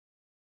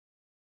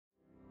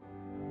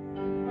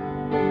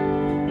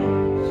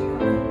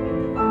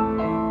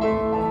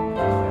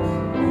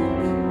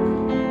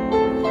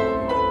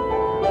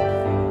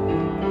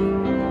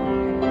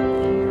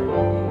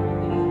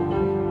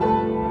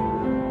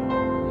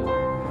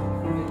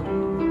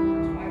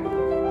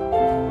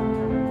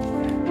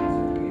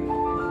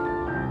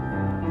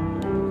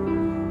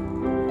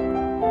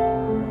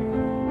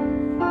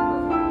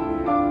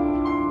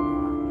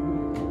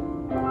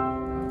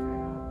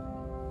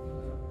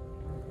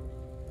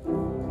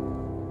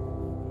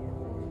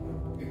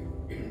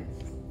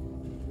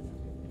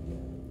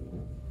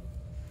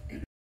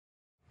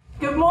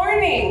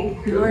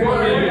morning. Good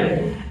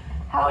morning.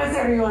 How is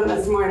everyone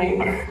this morning?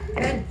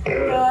 Good.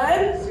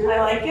 Good? I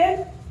like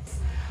it.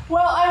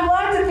 Well, I'm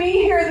glad to be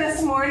here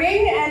this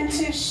morning and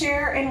to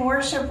share in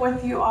worship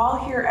with you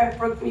all here at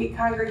Brookmeade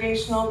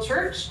Congregational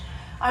Church.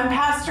 I'm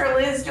Pastor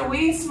Liz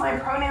DeWeese. My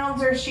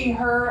pronouns are she,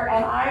 her,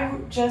 and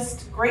I'm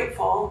just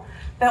grateful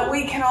that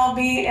we can all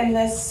be in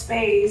this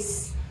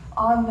space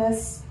on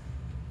this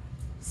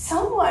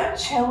somewhat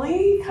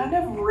chilly, kind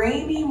of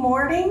rainy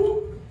morning.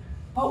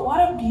 But what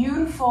a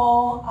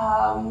beautiful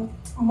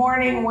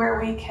morning where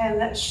we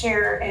can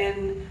share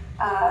in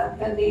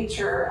the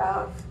nature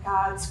of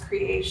God's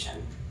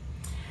creation.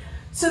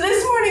 So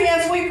this morning,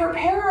 as we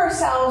prepare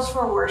ourselves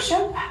for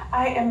worship,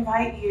 I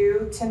invite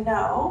you to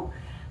know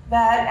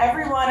that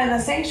everyone in the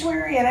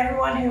sanctuary and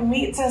everyone who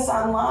meets us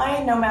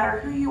online, no matter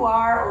who you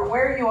are or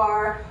where you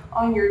are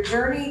on your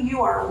journey,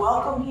 you are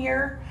welcome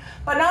here.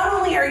 But not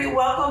only are you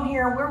welcome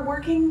here, we're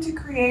working to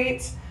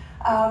create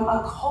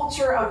a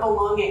culture of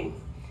belonging.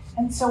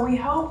 And so we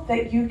hope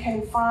that you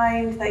can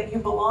find that you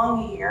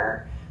belong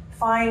here,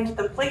 find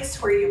the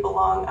place where you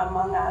belong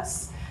among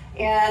us.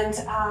 And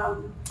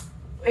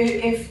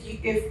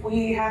if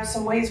we have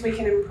some ways we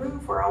can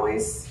improve, we're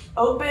always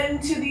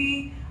open to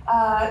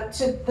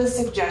the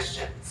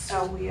suggestions.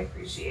 So we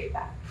appreciate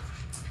that.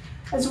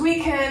 As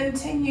we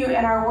continue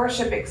in our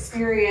worship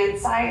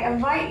experience, I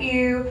invite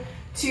you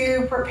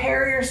to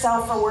prepare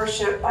yourself for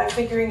worship by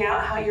figuring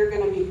out how you're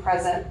going to be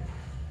present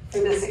for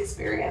this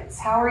experience.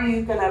 How are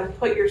you going to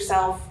put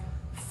yourself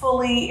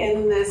fully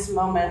in this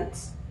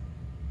moment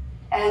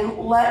and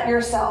let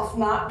yourself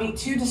not be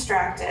too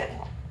distracted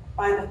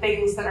by the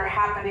things that are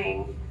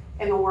happening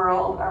in the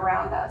world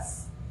around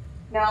us?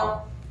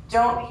 Now,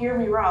 don't hear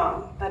me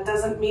wrong. That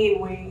doesn't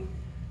mean we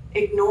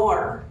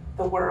ignore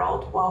the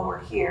world while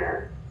we're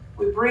here.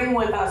 We bring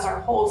with us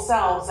our whole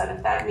selves, and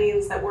if that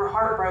means that we're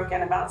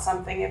heartbroken about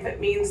something, if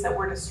it means that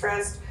we're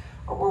distressed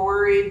or we're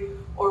worried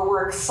or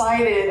we're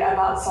excited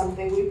about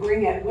something, we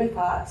bring it with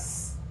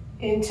us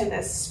into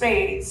this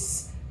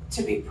space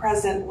to be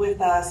present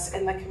with us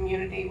in the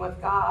community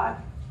with God.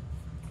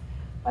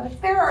 But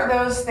if there are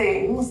those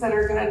things that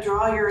are going to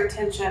draw your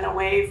attention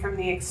away from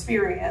the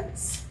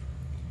experience,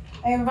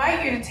 I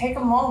invite you to take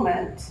a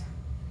moment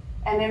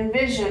and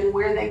envision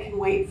where they can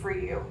wait for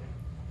you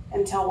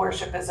until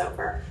worship is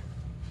over.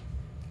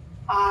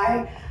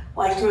 I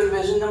like to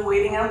envision them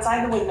waiting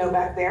outside the window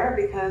back there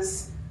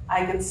because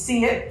I can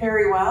see it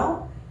very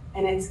well,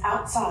 and it's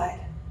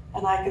outside.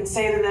 And I can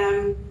say to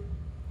them,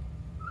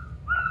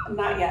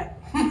 not yet.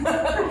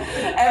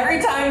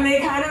 Every time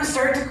they kind of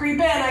start to creep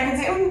in, I can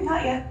say, oh,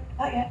 not yet,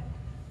 not yet.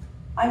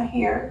 I'm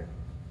here.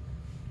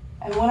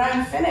 And when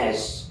I'm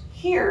finished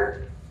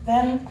here,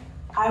 then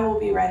I will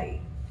be ready.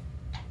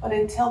 But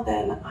until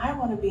then, I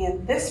want to be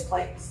in this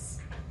place,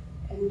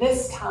 in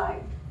this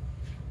time,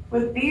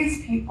 with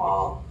these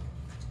people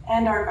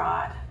and our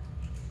God,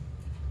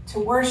 to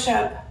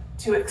worship,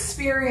 to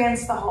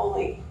experience the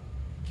holy,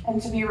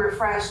 and to be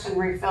refreshed and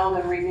refilled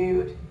and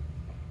renewed.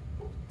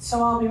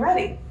 So I'll be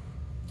ready.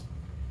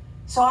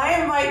 So I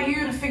invite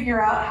you to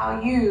figure out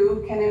how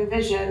you can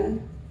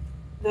envision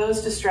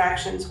those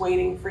distractions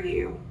waiting for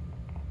you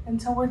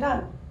until we're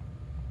done.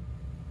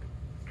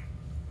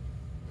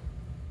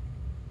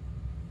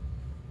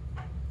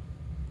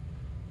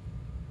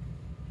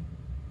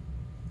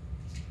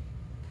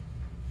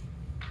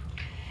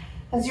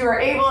 As you are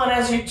able and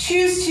as you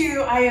choose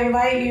to, I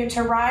invite you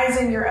to rise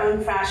in your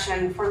own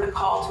fashion for the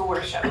call to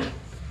worship.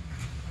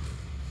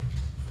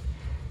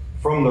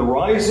 From the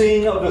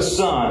rising of the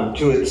sun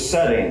to its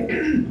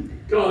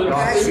setting,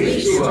 God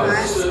speaks to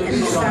us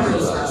and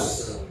summons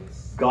us.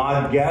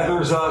 God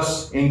gathers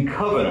us in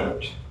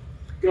covenant.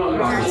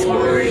 God's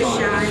glory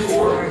shines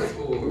forth.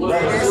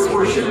 Let us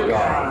worship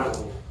God.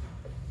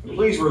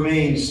 Please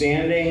remain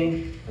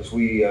standing as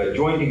we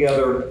join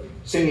together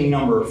singing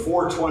number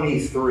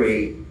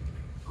 423,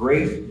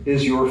 Great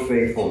is Your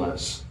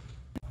Faithfulness.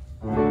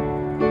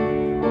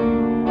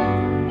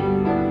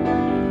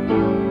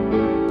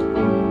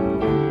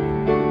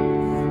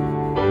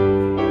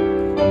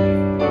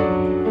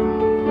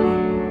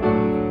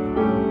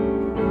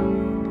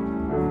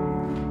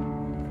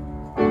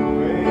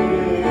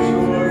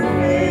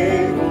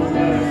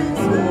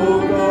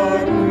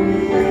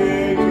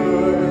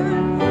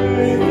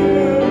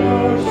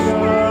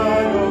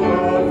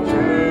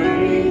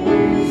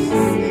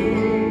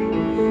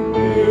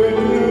 You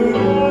do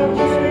not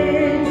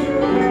change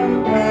your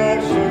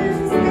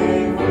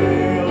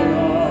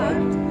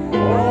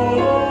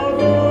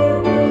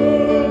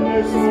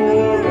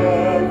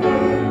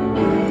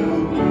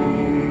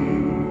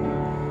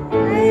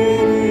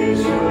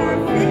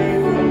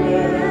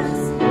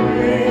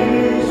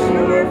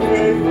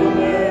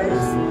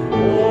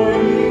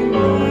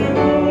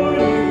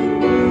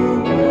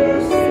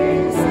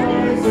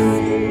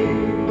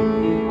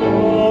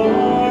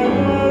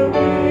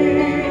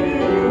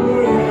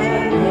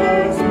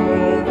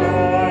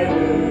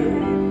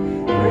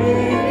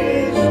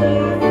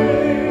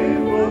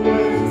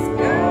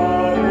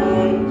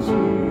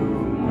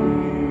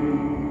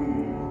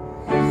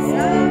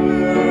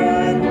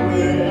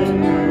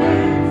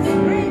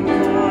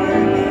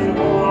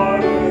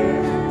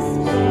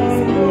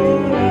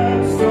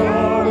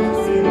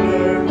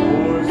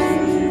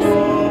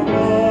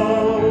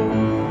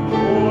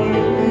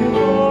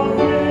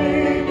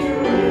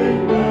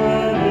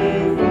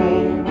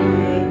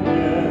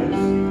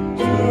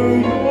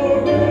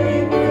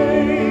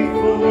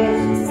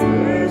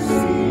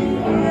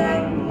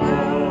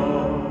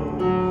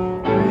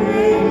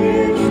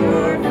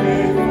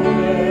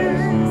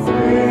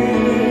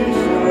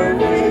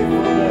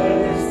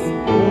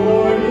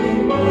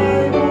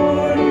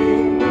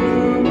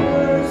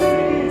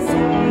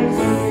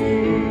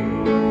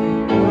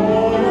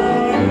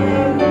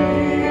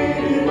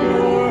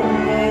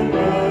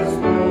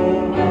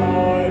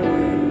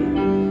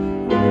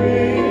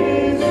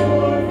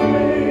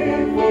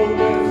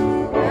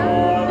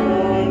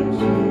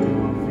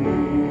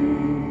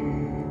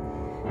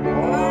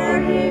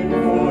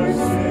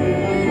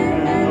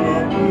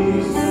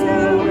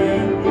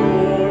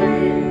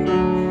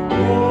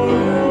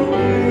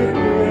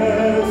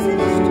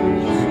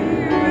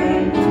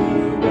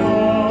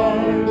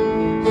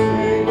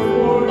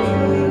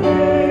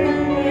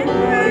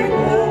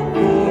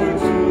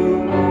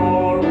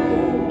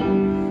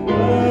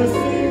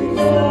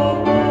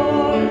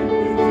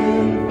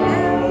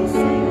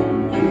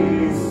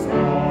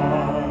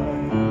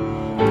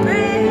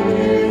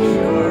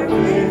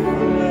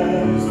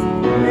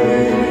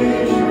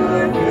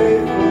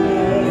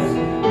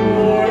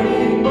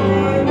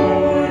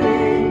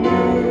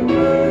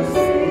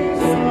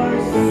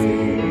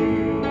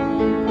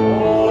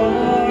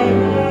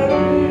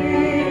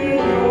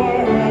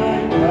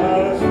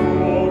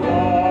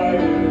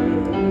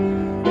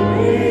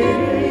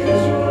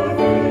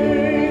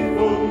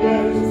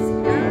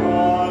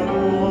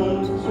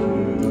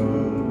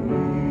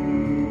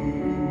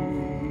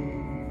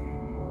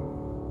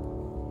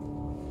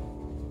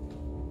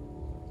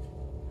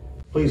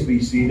Please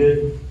be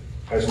seated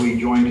as we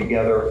join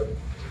together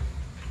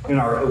in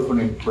our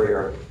opening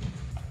prayer.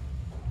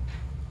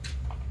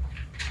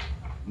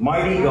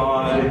 Mighty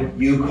God,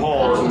 you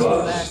call to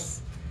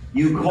us.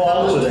 You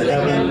call to the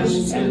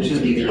heavens and to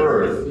the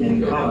earth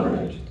in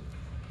covenant.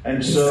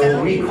 And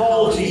so we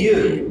call to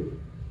you.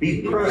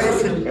 Be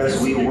present as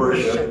we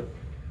worship.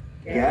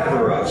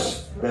 Gather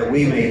us that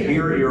we may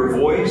hear your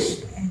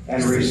voice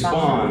and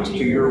respond to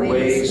your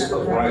ways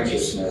of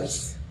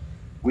righteousness.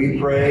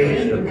 We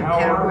pray in the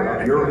power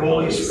of your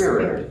Holy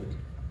Spirit.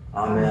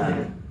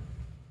 Amen.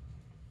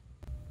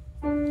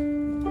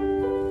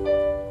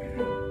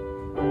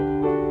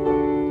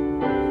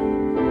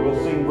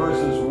 We'll sing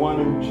verses 1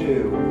 and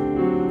 2,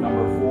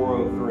 number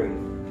 403.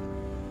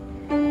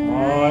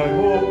 My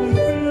hope is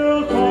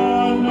built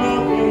on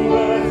nothing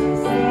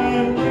less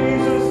than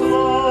Jesus'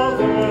 love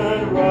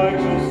and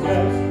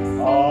righteousness.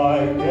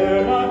 I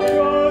dare not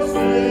trust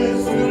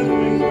this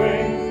soothing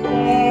grain,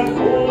 but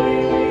wholly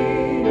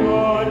lean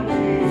on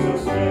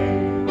Jesus'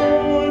 name.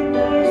 On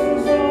Christ the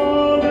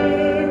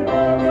solid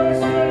rock I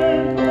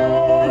stand,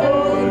 all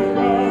other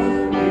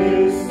ground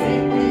is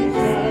sinking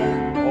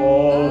sand.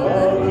 All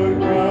other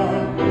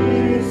ground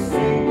is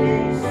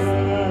sinking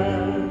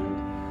sand.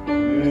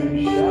 When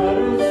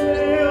shadows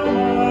veil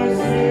my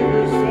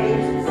Savior's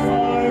face, I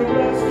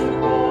rest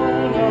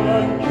upon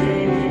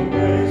unchanging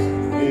grace.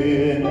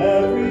 In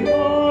every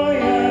high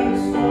and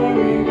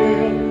stormy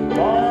gale,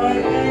 my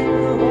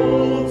anchor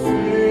holds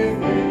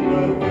within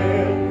the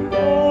veil.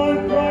 On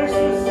Christ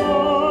the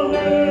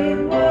solid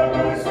rock I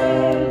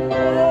stand,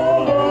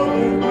 all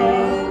other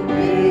ground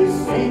is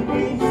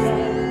sinking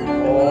sand.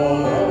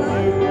 All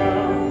other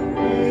ground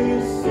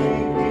is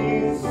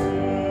sinking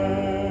sand.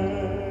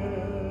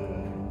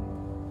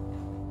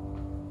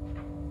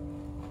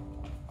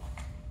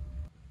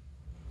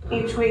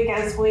 Each week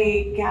as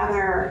we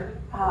gather,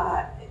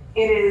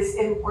 it is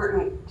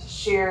important to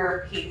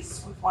share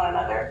peace with one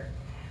another,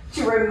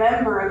 to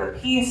remember the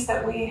peace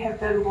that we have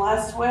been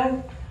blessed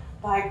with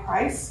by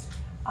Christ,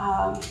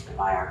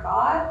 by our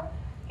God,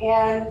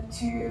 and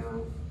to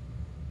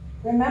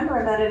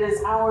remember that it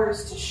is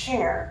ours to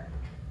share,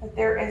 that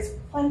there is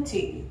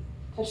plenty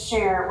to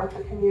share with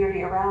the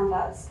community around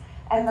us.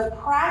 And the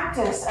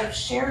practice of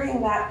sharing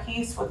that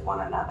peace with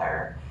one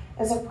another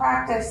is a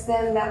practice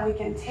then that we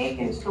can take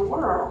into the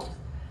world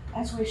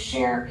as we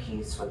share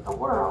peace with the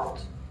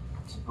world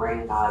to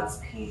bring God's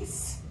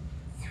peace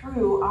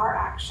through our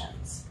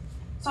actions.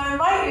 So I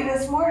invite you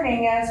this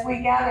morning as we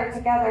gather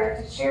together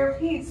to share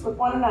peace with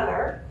one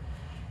another.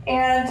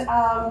 And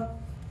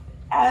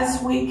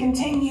as we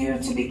continue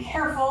to be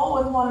careful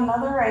with one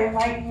another, I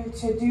invite you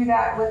to do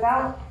that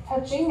without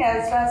touching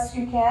as best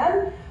you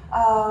can,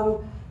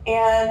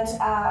 and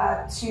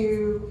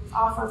to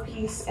offer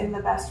peace in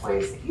the best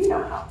ways that you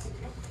know how to do.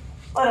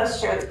 Let us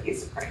share the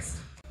peace of Christ.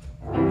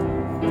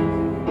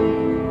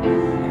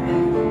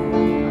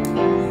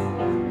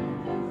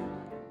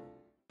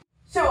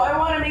 So I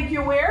want to make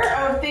you aware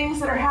of things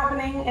that are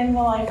happening in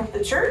the life of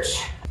the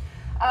church.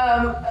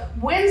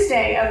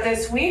 Wednesday of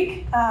this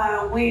week,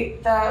 we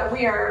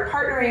are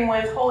partnering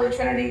with Holy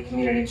Trinity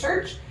Community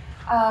Church.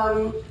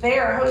 They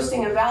are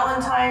hosting a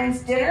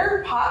Valentine's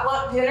dinner,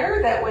 potluck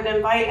dinner, that would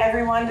invite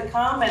everyone to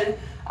come and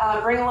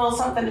bring a little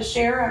something to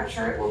share. I'm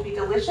sure it will be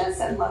delicious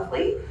and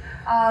lovely.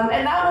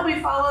 And that will be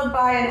followed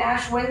by an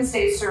Ash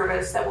Wednesday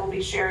service that we'll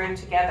be sharing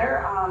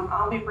together.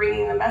 I'll be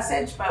bringing the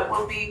message, but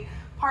we'll be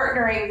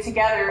partnering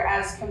together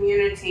as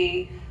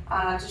community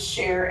to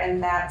share in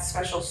that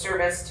special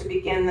service to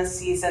begin the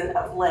season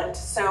of Lent.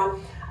 So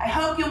I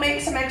hope you'll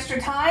make some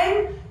extra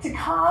time to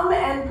come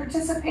and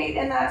participate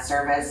in that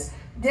service.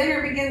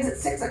 Dinner begins at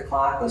 6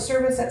 o'clock, the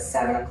service at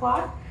 7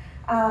 o'clock,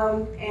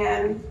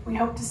 and we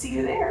hope to see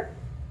you there.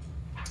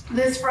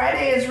 This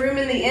Friday is Room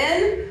in the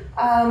Inn.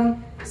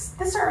 Is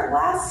this our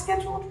last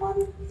scheduled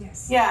one?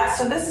 Yes. Yeah,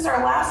 so this is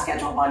our last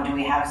scheduled one. Do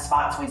we have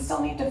spots we still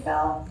need to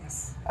fill?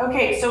 Yes.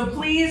 Okay, so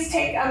please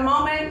take a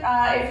moment,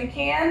 if you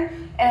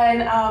can,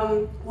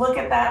 and look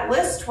at that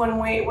list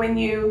when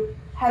you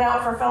head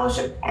out for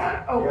fellowship.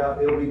 Yeah,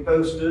 it'll be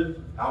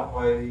posted out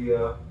by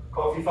the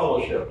Coffee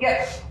Fellowship.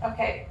 Yes,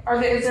 okay.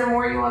 Is there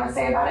more you want to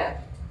say about it?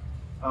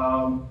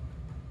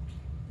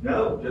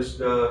 No, just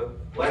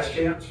last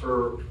chance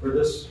for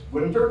this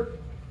winter.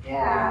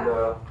 Yeah.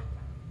 And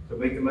to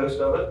make the most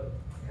of it.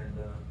 And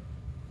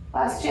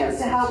Last chance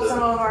to help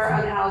some of our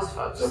unhoused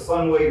it's a folks.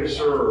 fun way to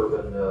serve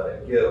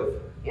and give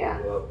Yeah.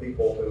 to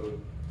people who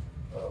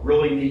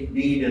really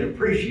need and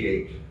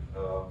appreciate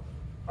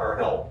our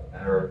help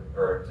and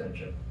our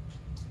attention.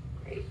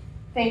 Great.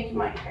 Thank you,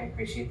 Mike. I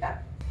appreciate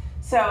that.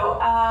 So,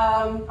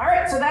 all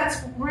right, so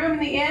that's Room in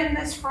the Inn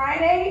this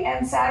Friday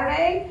and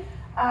Saturday.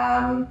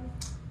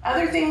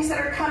 Other things that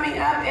are coming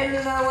up in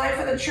the life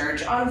of the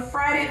church: on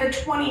Friday the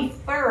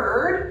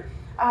 23rd,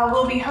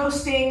 we'll be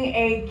hosting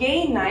a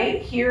game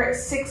night here at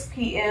 6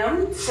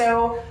 p.m.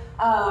 So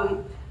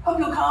hope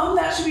you'll come.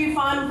 That should be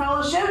fun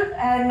fellowship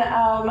and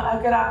a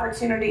good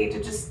opportunity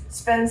to just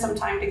spend some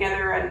time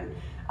together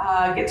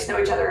and get to know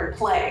each other and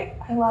play.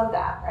 I love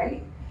that,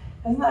 right?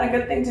 Isn't that a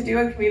good thing to do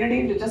in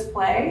community, to just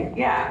play?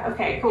 Yeah,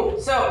 okay, cool.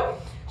 So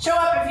show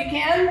up if you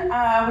can.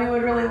 We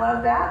would really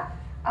love that.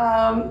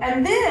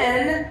 And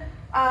then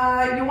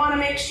you want to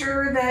make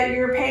sure that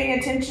you're paying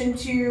attention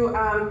to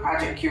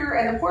Project Cure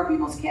and the Poor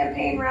People's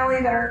Campaign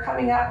rally that are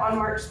coming up on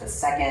March the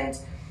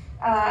 2nd.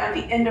 At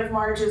the end of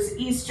March is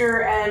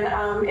Easter, and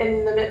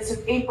in the midst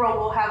of April,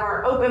 we'll have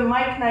our open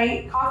mic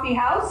night. Coffee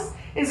House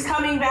is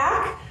coming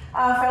back.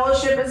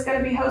 Fellowship is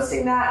going to be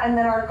hosting that, and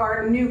then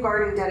our new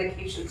garden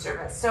dedication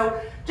service. So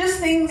just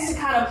things to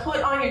kind of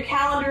put on your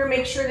calendar,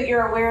 make sure that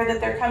you're aware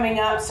that they're coming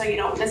up so you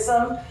don't miss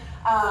them.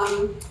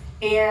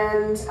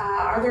 And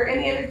are there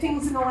any other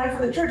things in the life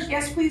of the church?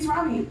 Yes, please,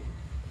 Robbie.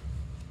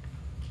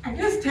 I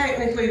guess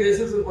technically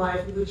this isn't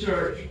life of the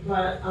church,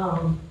 but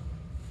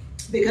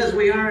because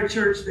we are a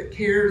church that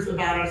cares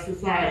about our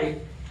society.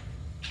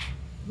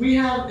 We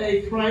have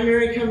a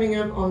primary coming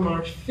up on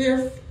March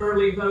 5th.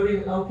 Early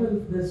voting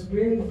opens this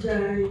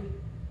Wednesday,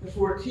 the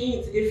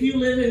 14th. If you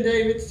live in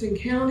Davidson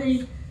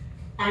County,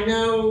 I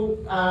know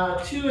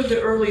 2 of the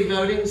early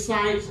voting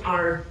sites that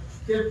are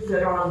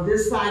on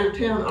this side of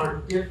town are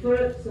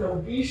different, so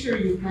be sure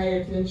you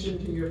pay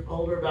attention to your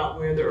folder about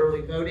where the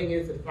early voting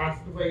is, if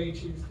that's the way you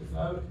choose to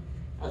vote.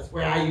 That's the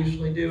way I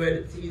usually do it,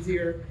 it's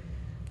easier.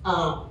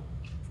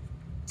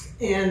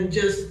 And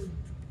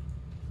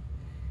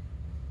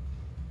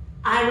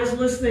I was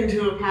listening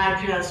to a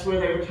podcast where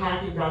they were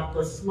talking about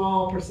the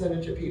small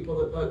percentage of people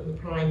that vote in the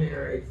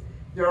primaries.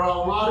 There are a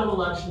lot of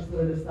elections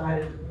that are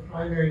decided at the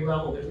primary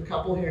level. There's a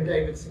couple here in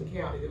Davidson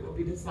County that will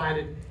be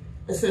decided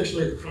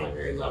essentially at the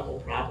primary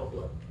level,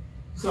 probably.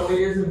 So it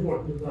is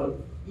important to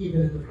vote, even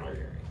in the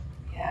primary.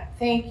 Yeah,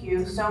 thank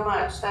you so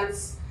much.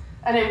 That's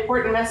an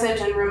important message,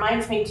 and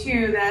reminds me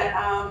too that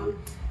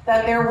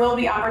that there will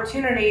be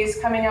opportunities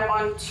coming up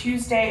on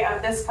Tuesday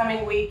of this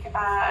coming week,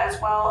 as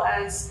well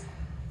as,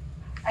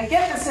 I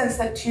get the sense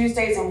that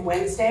Tuesdays and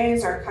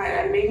Wednesdays are kind of,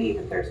 and maybe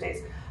even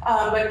Thursdays,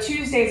 but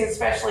Tuesdays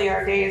especially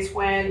are days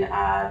when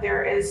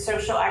there is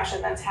social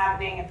action that's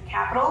happening at the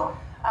Capitol.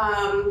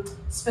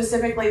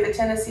 Specifically, the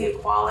Tennessee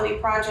Equality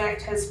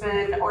Project has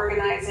been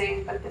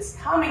organizing, but this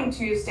coming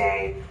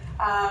Tuesday,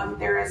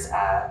 there is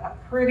a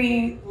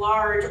pretty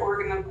large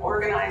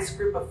organized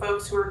group of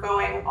folks who are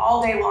going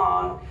all day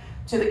long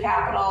to the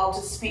Capitol to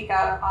speak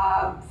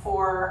up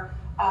for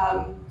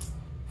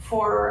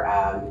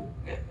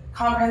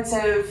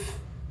comprehensive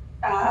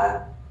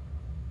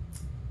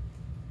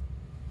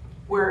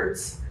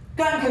words.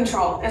 Gun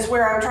control is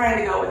where I'm trying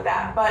to go with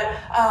that. But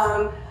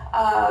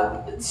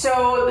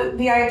so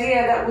the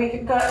idea that we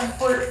could go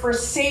for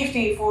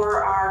safety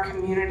for our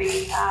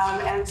community.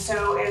 And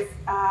so if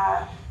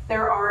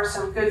there are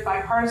some good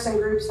bipartisan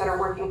groups that are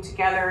working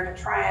together to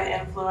try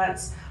and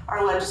influence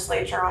our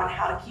legislature on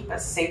how to keep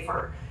us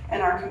safer in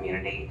our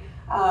community.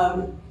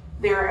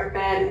 There have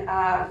been,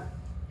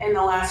 in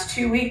the last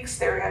 2 weeks,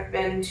 there have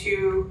been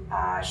 2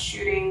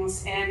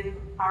 shootings in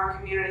our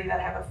community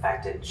that have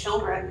affected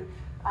children.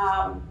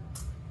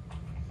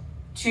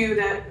 2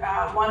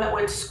 that, one that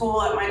went to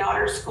school at my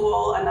daughter's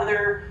school,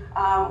 another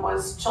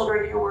was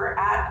children who were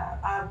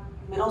at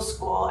middle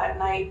school at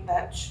night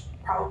that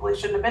probably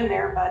shouldn't have been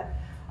there, but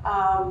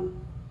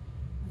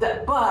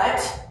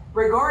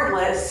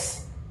regardless,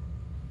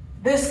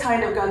 this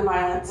kind of gun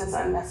violence is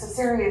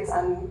unnecessary, it's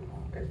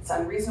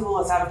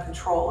unreasonable, it's out of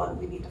control, and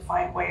we need to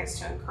find ways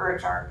to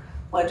encourage our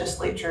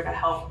legislature to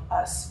help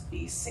us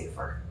be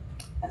safer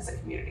as a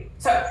community.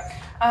 So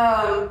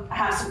I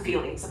have some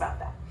feelings about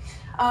that.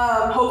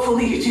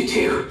 Hopefully you do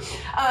too.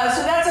 So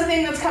that's a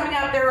thing that's coming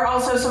up. There are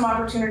also some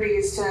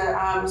opportunities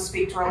to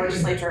speak to our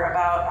legislature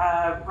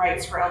about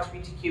rights for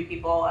LGBTQ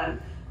people.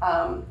 And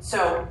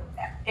so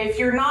if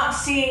you're not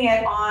seeing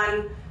it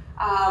on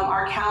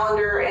our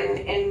calendar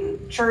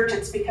in church,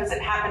 it's because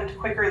it happened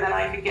quicker than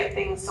I could get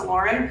things to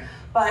Lauren.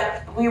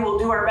 But we will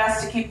do our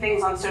best to keep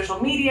things on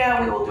social media.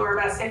 We will do our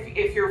best.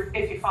 If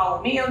you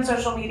follow me on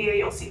social media,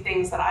 you'll see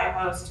things that I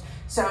post.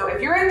 So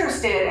if you're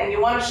interested and you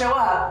want to show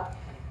up,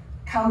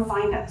 come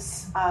find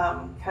us,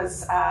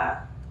 because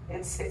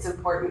it's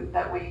important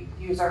that we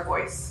use our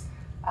voice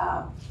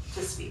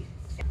to speak.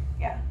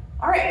 Yeah.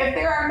 All right. If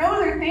there are no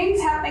other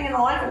things happening in the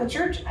life of the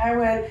church, I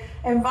would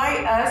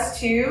invite us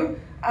to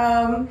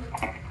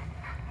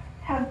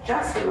have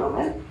just a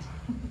moment.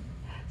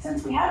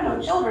 Since we have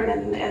no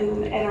children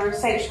in our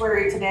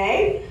sanctuary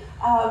today,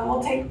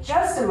 we'll take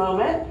just a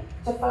moment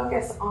to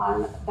focus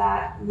on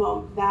that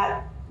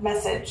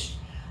message.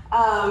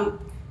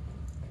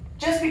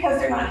 Just because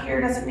they're not here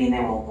doesn't mean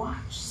they won't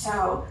watch.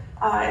 So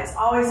it's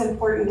always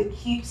important to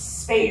keep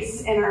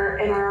space in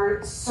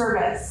our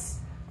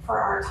service for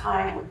our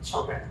time with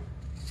children.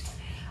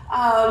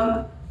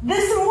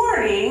 This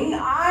morning,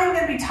 I'm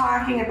going to be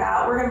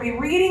we're going to be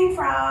reading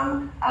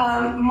from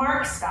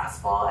Mark's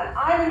Gospel, and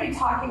I'm going to be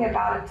talking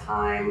about a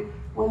time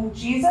when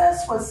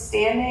Jesus was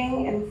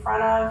standing in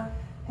front of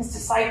his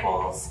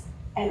disciples,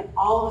 and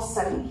all of a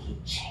sudden he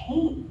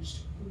changed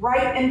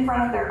right in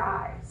front of their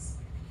eyes.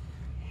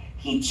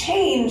 He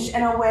changed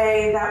in a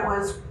way that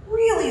was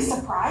really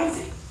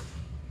surprising.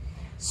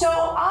 So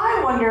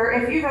I wonder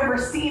if you've ever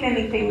seen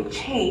anything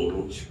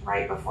change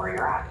right before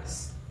your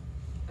eyes.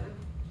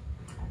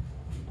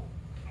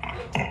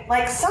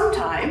 Like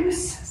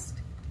sometimes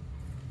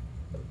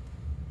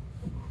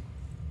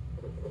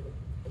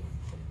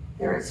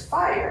there is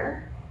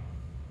fire,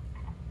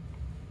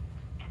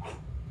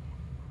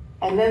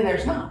 and then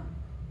there's not,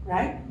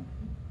 right?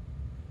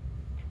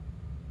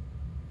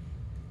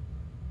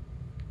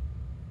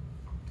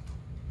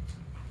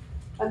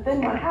 But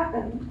then what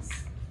happens?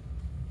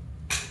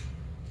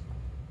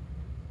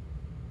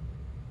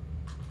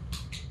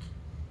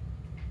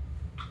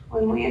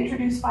 When we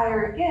introduce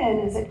fire again,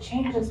 is it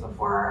changes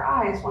before our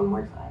eyes one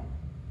more time.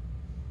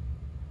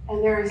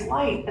 And there is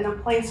light in a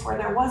place where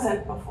there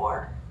wasn't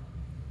before.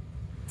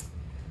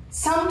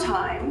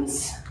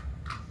 Sometimes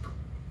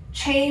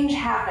change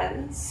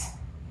happens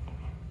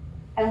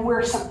and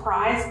we're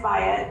surprised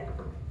by it,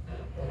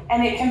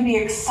 and it can be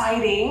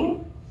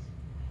exciting,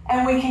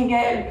 and we can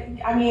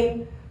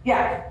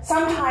get,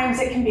 sometimes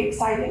it can be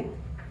exciting.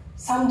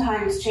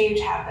 Sometimes change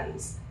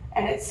happens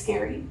and it's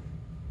scary.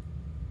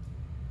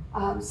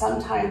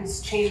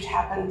 Sometimes change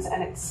happens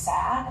and it's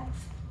sad.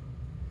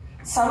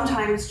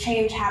 Sometimes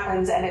change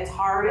happens and it's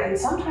hard, and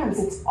sometimes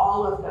it's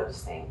all of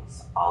those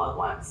things all at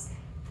once.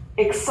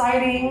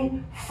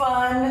 Exciting,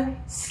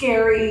 fun,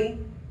 scary,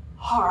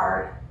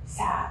 hard,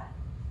 sad,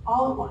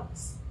 all at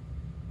once.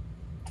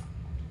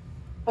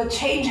 But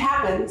change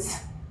happens.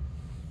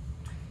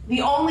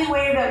 The only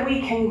way that we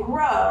can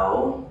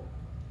grow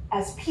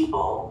as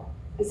people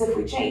is if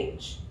we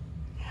change.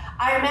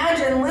 I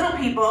imagine little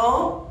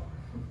people,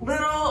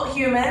 little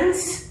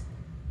humans,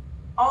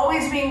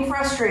 always being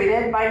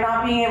frustrated by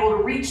not being able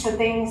to reach the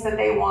things that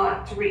they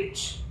want to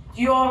reach.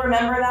 Do you all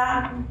remember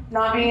that?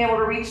 Not being able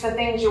to reach the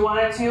things you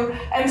wanted to?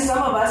 And some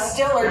of us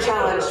still are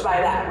challenged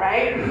by that,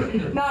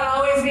 right? Not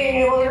always being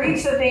able to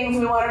reach the things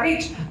we want to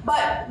reach.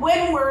 But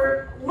when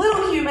we're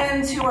little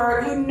humans who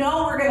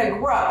know we're going to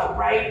grow,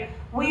 right?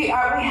 We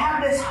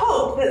have this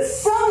hope that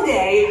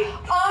someday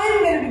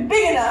I'm going to be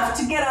big enough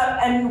to get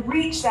up and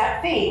reach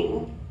that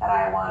thing that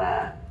I want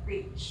to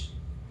reach.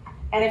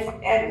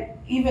 And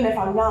even if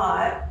I'm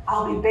not,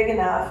 I'll be big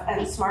enough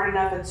and smart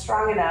enough and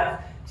strong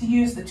enough to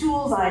use the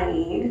tools I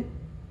need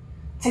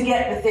to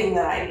get the thing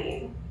that I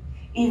need,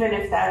 even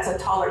if that's a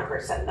taller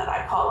person that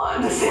I call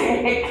on to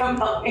say, hey, come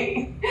help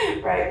me,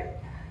 right?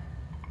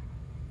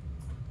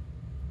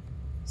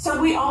 So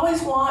we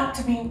always want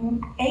to be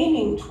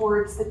aiming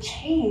towards the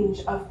change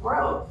of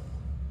growth.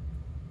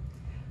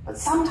 But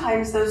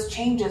sometimes those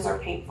changes are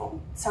painful.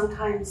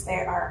 Sometimes they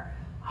are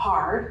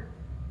hard.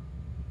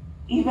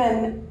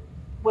 Even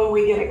when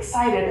we get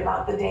excited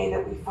about the day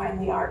that we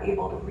finally are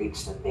able to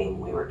reach the thing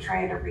we were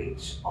trying to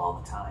reach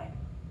all the time.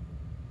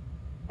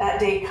 That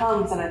day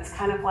comes and it's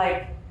kind of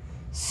like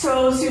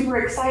so super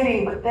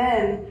exciting, but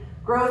then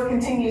growth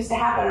continues to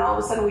happen and all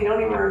of a sudden we don't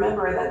even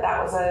remember that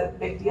that was a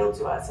big deal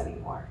to us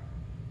anymore.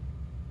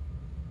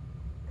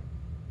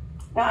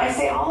 Now I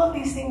say all of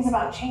these things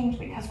about change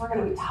because we're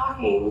going to be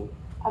talking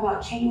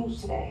about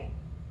change today.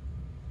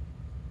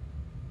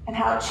 And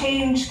how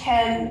change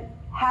can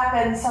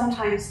happen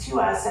sometimes to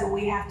us and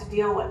we have to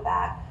deal with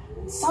that.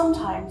 And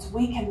sometimes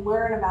we can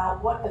learn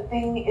about what the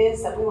thing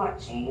is that we want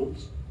to change,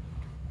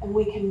 and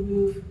we can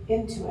move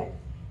into it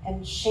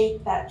and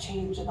shape that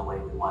change in the way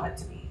we want it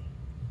to be.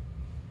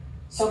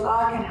 So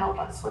God can help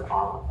us with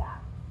all of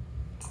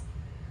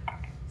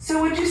that.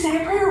 So would you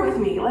say a prayer with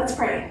me? Let's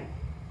pray.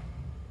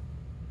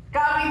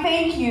 God, we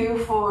thank you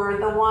for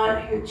the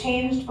one who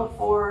changed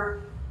before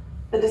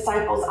the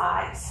disciples'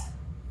 eyes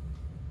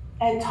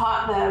and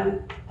taught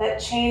them that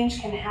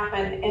change can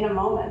happen in a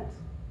moment.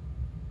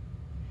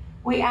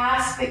 We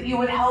ask that you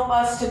would help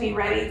us to be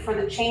ready for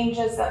the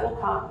changes that will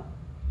come.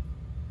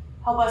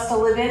 Help us to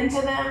live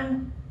into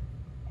them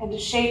and to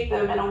shape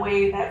them in a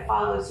way that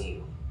follows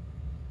you.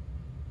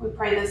 We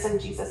pray this in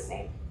Jesus'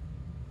 name.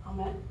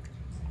 Amen.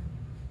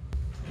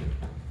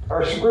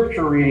 Our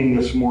scripture reading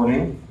this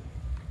morning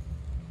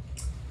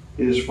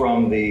is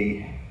from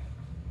the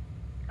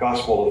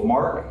Gospel of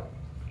Mark,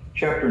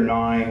 chapter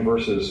 9,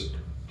 verses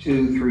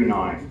 2 through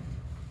 9.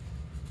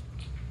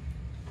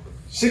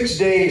 6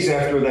 days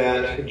after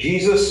that,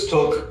 Jesus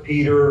took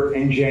Peter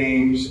and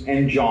James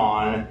and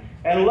John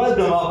and led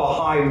them up a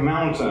high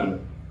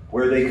mountain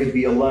where they could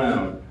be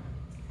alone.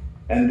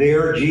 And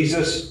there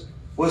Jesus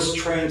was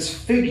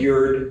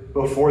transfigured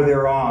before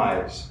their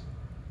eyes.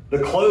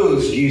 The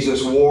clothes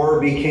Jesus wore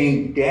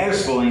became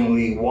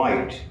dazzlingly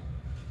white,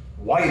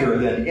 whiter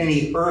than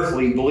any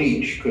earthly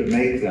bleach could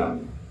make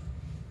them.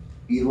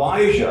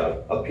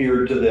 Elijah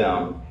appeared to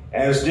them,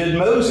 as did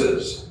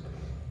Moses,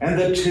 and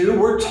the two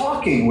were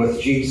talking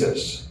with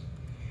Jesus.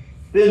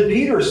 Then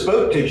Peter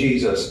spoke to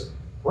Jesus.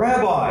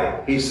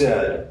 "Rabbi," he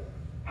said,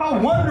 "how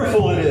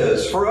wonderful it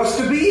is for us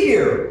to be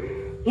here.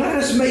 Let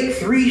us make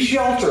 3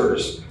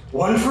 shelters,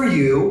 one for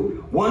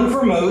you, one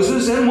for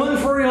Moses, and one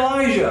for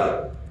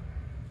Elijah."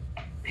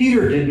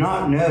 Peter did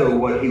not know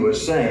what he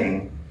was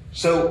saying,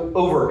 so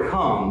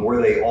overcome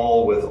were they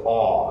all with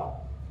awe.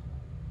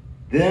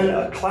 Then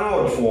a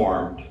cloud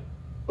formed,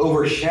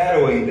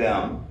 overshadowing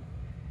them,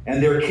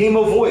 And there came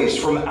a voice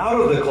from out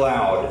of the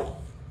cloud,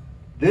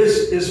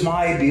 "This is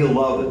my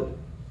beloved,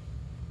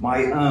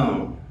 my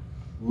own.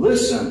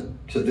 Listen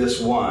to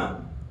this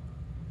one."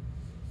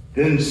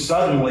 Then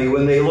suddenly,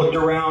 when they looked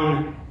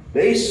around,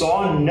 they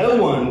saw no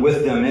one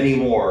with them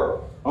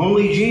anymore,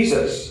 only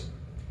Jesus.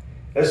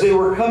 As they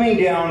were coming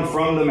down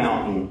from the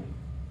mountain,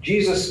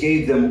 Jesus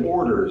gave them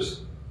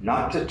orders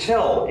not to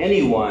tell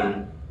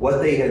anyone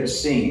what they had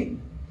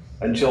seen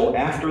until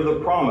after the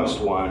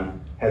promised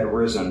one had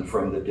risen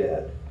from the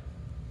dead.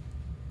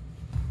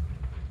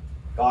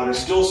 God is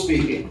still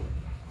speaking.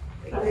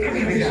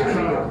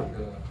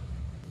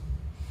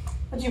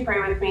 Would you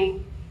pray with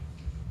me?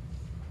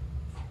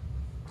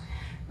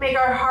 Make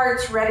our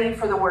hearts ready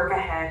for the work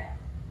ahead.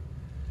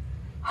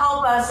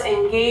 Help us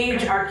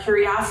engage our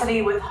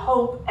curiosity with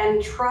hope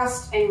and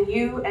trust in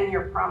you and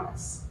your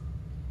promise.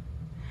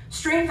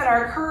 Strengthen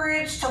our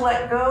courage to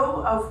let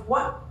go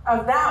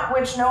of that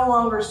which no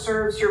longer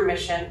serves your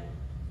mission,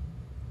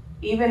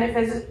 even if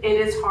it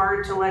is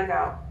hard to let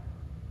go.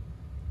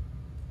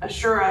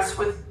 Assure us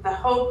with the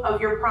hope of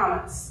your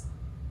promise,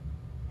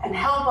 and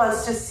help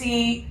us to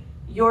see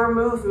your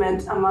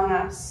movement among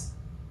us.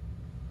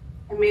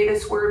 And may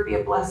this word be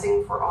a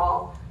blessing for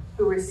all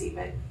who receive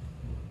it.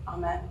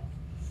 Amen.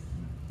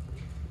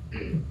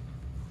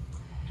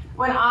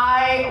 When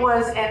I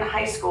was in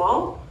high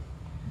school,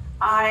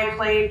 I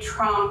played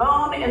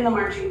trombone in the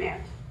marching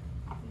band.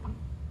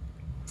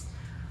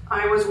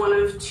 I was one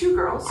of two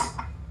girls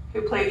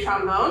who played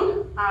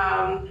trombone,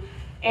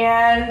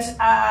 and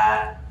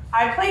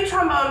I played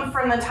trombone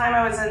from the time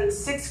I was in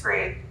 6th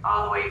grade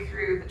all the way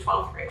through the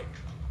 12th grade.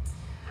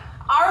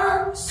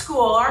 Our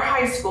school, our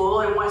high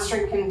school in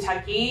Western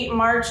Kentucky,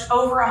 marched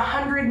over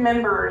 100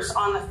 members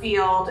on the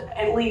field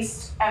at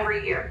least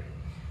every year.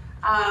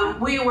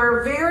 We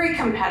were very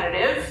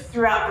competitive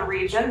throughout the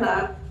region.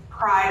 The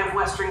Pride of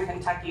Western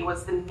Kentucky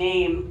was the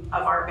name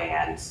of our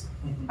band.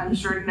 I'm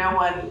sure no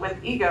one with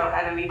ego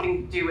had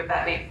anything to do with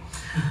that name.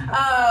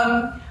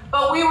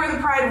 But we were the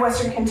Pride of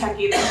Western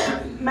Kentucky. The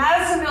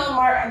Madisonville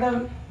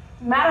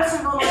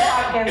North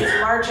Hopkins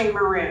Marching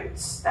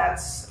Maroons.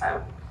 That's,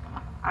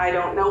 I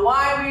don't know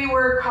why we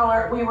were a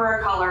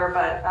color,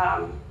 but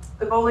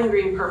the Bowling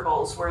Green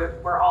Purples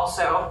were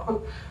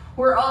also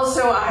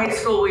a high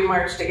school we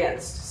marched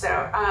against.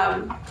 So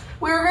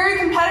we were very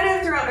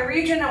competitive throughout the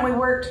region, and we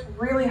worked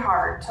really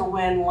hard to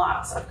win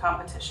lots of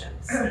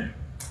competitions.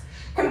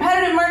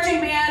 Competitive marching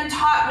band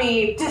taught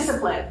me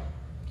discipline,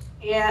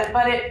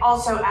 but it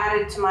also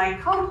added to my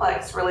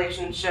complex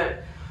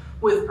relationship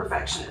with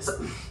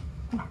perfectionism.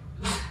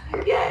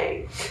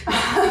 Yay.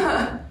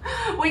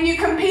 When you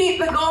compete,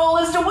 the goal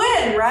is to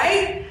win,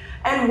 right?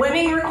 And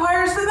winning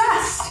requires the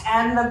best.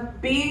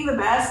 And being the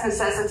best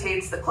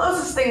necessitates the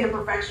closest thing to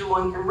perfection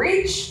one can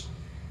reach.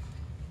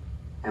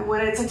 And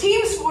when it's a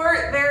team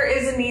sport, there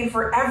is a need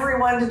for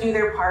everyone to do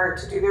their part,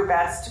 to do their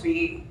best, to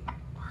be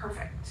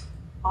perfect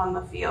on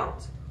the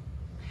field.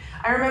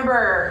 I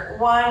remember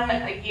one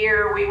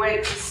year we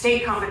went to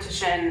state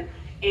competition,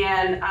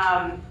 and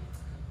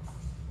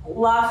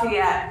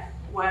Lafayette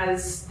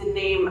was the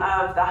name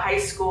of the high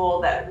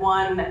school that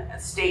won a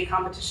state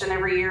competition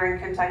every year in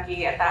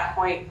Kentucky at that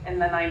point in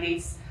the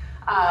 90s.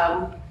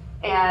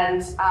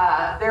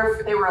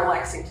 They were a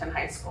Lexington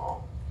high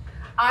school.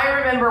 I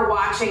remember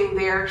watching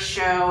their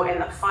show in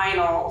the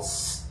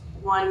finals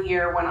one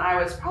year when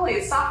I was probably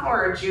a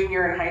sophomore or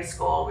junior in high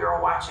school. We were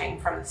watching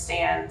from the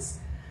stands.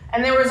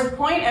 And there was a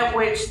point at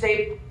which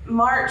they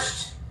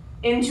marched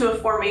into a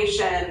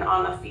formation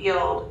on the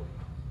field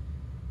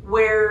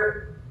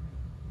where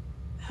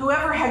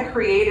whoever had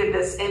created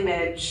this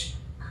image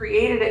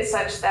created it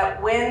such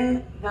that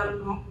when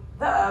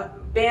the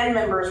band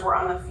members were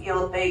on the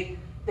field,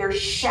 their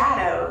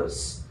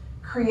shadows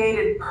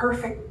created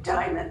perfect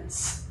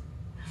diamonds.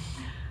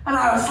 And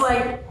I was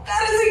like,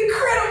 that is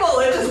incredible.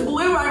 It just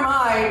blew my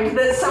mind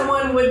that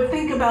someone would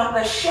think about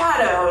the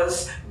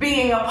shadows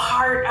being a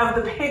part of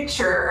the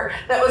picture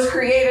that was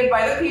created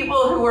by the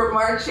people who were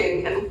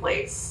marching in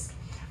place.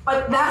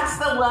 But that's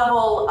the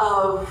level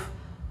of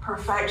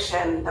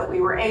perfection that we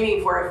were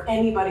aiming for. If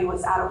anybody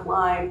was out of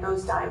line,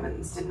 those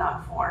diamonds did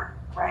not form,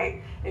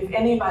 right? If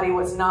anybody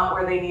was not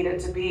where they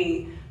needed to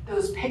be,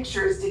 those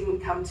pictures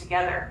didn't come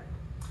together.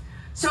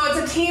 So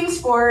it's a team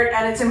sport,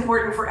 and it's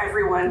important for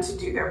everyone to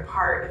do their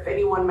part. If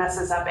anyone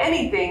messes up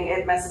anything,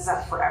 it messes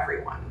up for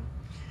everyone.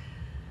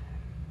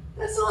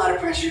 That's a lot of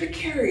pressure to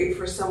carry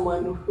for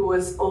someone who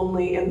was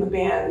only in the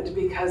band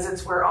because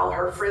it's where all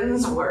her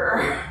friends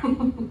were.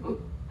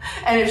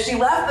 And if she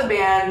left the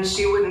band,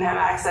 she wouldn't have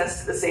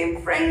access to the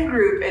same friend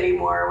group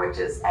anymore, which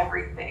is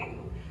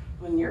everything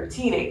when you're a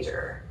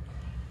teenager.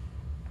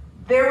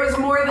 There was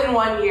more than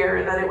one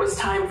year that it was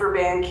time for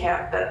band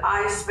camp that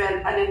I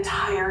spent an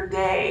entire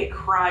day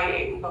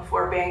crying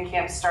before band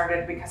camp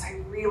started because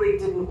I really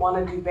didn't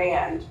want to do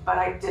band, but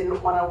I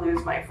didn't want to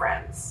lose my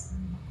friends.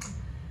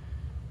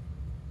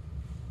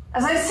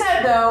 As I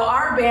said, though,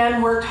 our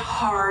band worked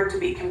hard to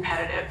be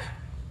competitive.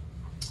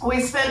 We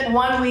spent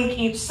 1 week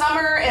each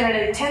summer in an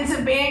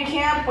intensive band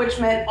camp, which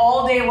meant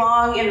all day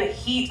long in the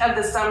heat of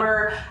the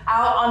summer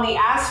out on the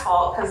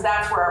asphalt, because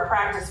that's where our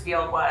practice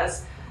field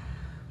was.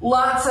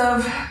 Lots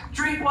of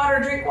drink water,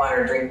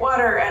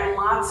 and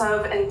lots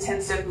of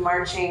intensive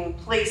marching,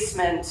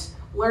 placement,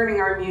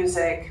 learning our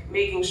music,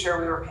 making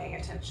sure we were paying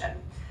attention.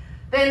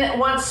 Then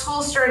once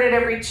school started,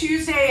 every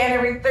Tuesday and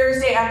every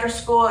Thursday after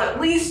school, at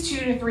least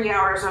 2 to 3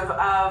 hours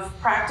of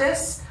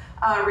practice,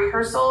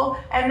 rehearsal,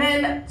 and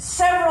then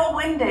several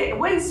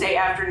Wednesday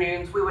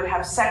afternoons, we would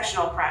have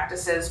sectional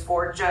practices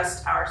for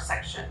just our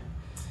section.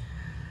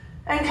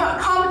 And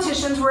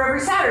competitions were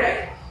every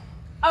Saturday.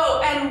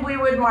 Oh, and we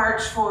would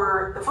march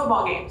for the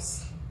football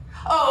games.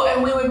 Oh,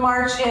 and we would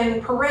march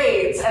in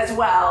parades as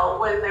well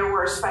when there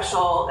were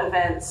special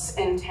events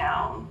in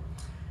town.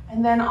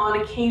 And then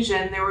on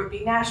occasion, there would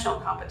be national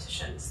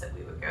competitions that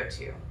we would go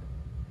to.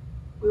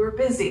 We were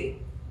busy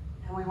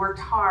and we worked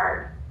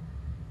hard.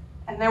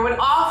 And there would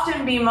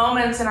often be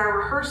moments in our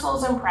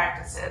rehearsals and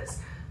practices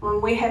when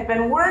we had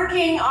been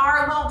working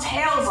our little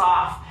tails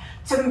off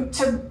to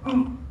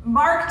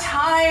mark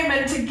time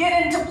and to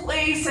get into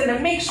place and to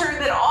make sure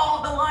that all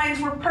of the lines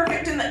were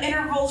perfect and the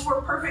intervals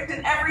were perfect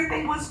and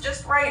everything was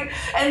just right.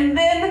 And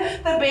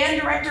then the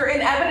band director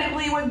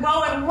inevitably would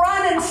go and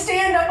run and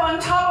stand up on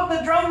top of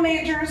the drum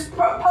major's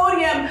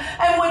podium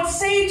and would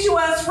say to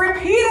us,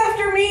 "Repeat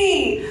after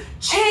me,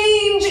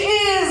 change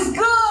is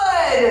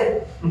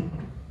good."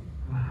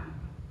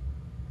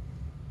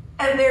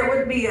 And there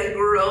would be a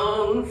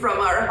groan from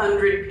our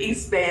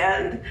 100-piece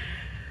band.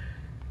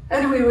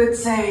 And we would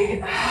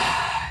say,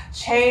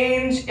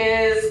 "Change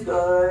is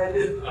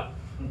good."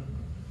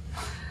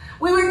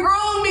 We would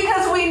groan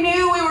because we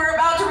knew we were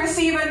about to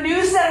receive a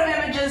new set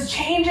of images,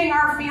 changing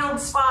our field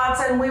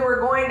spots, and we were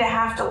going to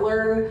have to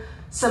learn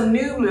some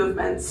new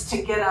movements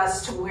to get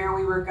us to where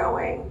we were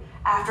going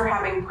after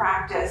having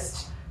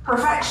practiced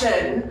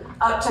perfection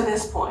up to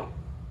this point.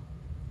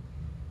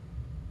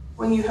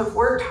 When you have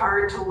worked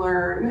hard to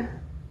learn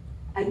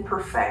and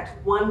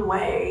perfect one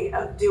way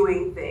of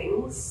doing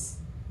things,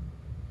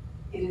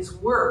 it is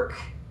work.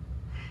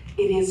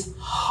 It is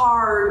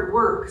hard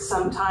work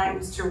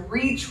sometimes to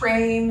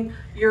retrain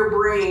your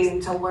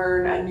brain to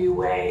learn a new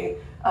way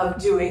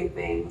of doing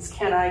things.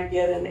 Can I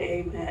get an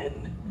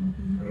amen?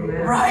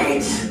 Mm-hmm.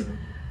 Right?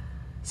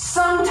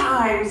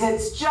 Sometimes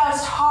it's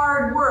just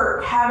hard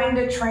work having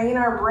to train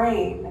our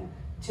brain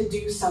to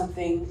do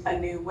something a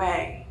new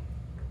way.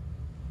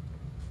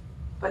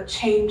 But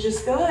change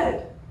is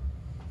good.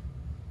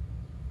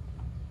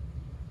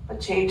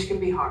 But change can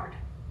be hard.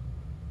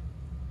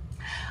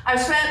 I've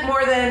spent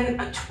more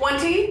than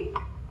 20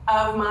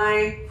 of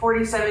my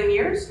 47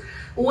 years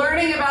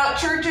learning about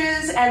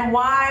churches and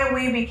why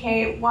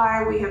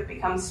we have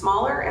become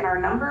smaller in our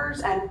numbers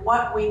and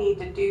what we need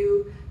to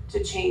do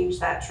to change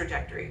that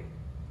trajectory.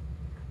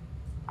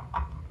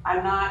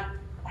 I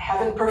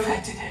haven't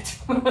perfected it.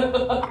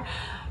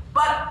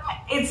 But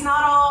it's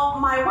not all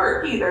my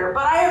work either.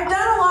 But I have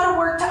done a lot of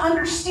work to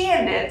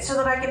understand it so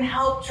that I can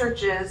help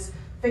churches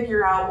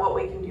figure out what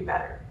we can do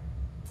better.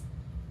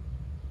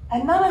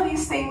 And none of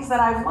these things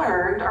that I've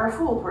learned are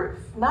foolproof.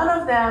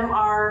 None of them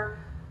are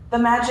the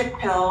magic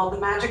pill, the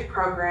magic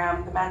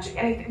program, the magic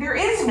anything. There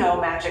is no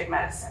magic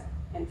medicine,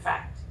 in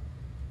fact,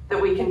 that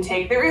we can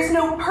take. There is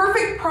no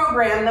perfect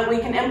program that we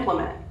can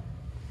implement,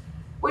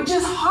 which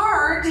is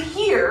hard to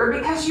hear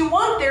because you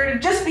want there to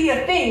just be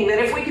a thing, that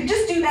if we could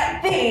just do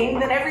that thing,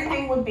 then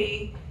everything would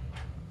be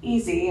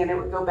easy and it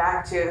would go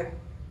back to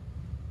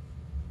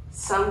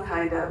some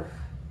kind of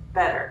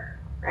better,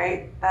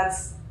 right?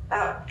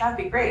 That'd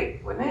be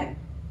great, wouldn't it?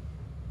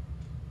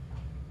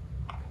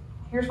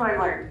 Here's what I've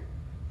learned.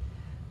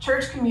 A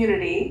church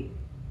community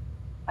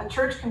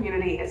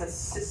is a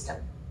system.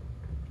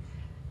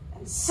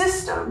 And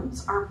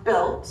systems are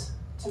built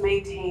to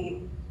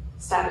maintain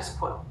status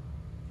quo.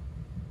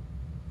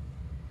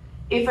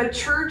 If a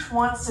church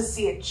wants to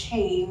see a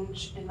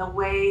change in the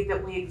way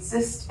that we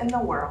exist in the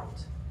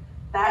world,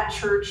 that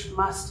church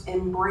must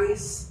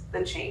embrace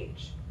the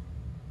change.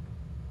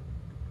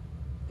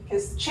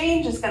 Because the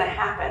change is going to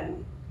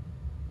happen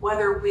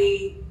whether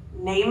we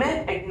name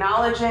it,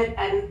 acknowledge it,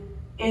 and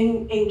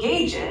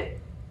engage it,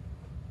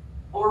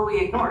 or we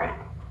ignore it.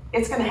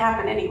 It's going to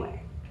happen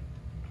anyway.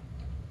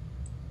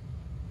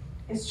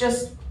 It's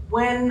just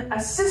when a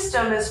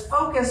system is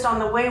focused on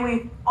the way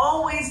we've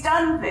always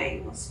done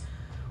things,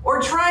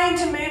 or trying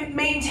to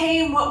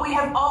maintain what we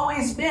have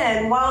always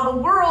been while the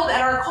world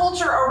and our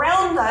culture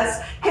around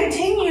us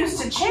continues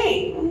to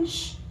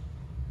change,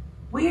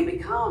 we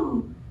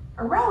become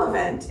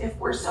irrelevant if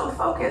we're so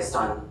focused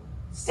on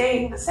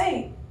staying the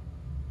same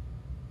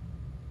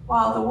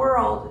while the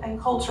world and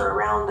culture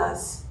around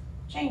us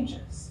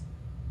changes.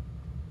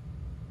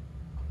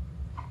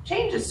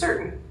 Change is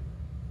certain.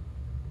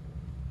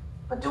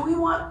 But do we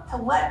want to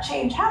let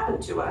change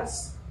happen to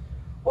us?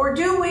 Or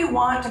do we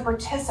want to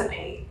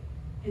participate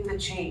in the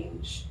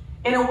change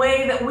in a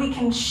way that we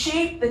can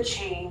shape the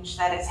change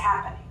that is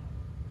happening?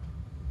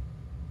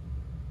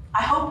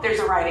 I hope there's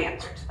a right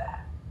answer to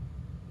that.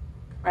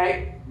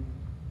 Right?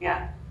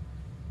 Yeah.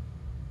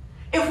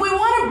 If we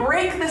want to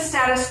break the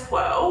status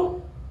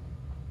quo,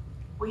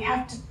 we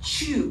have to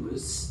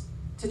choose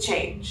to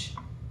change.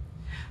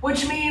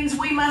 Which means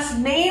we must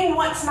name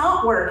what's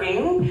not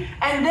working,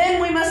 and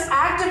then we must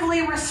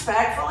actively,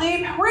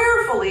 respectfully,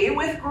 prayerfully,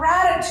 with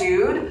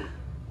gratitude,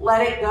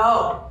 let it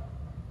go.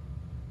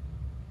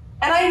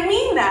 And I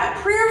mean that,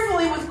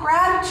 prayerfully, with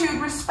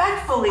gratitude,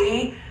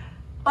 respectfully,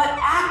 but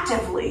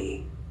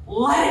actively,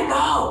 let it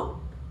go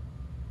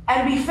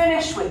and be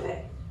finished with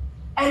it.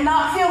 And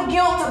not feel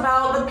guilt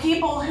about the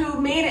people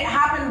who made it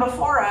happen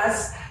before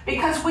us,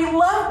 because we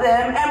love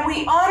them and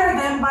we honor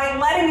them by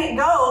letting it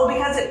go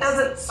because it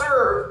doesn't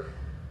serve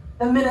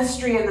the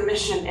ministry and the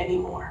mission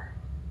anymore.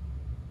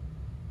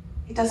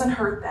 It doesn't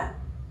hurt them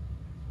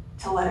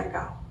to let it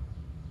go.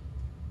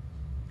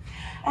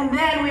 And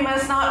then we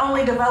must not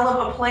only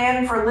develop a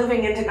plan for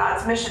living into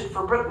God's mission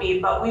for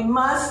Brookmeade, but we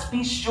must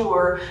be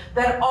sure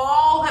that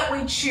all that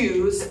we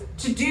choose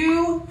to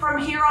do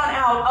from here on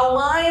out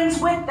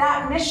aligns with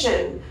that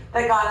mission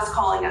that God is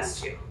calling us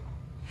to,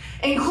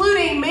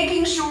 including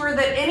making sure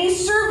that any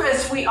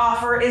service we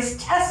offer is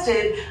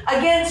tested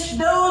against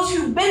those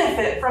who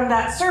benefit from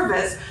that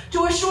service,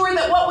 to assure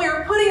that what we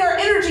are putting our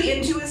energy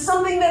into is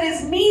something that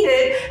is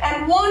needed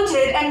and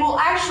wanted and will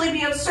actually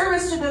be of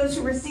service to those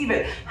who receive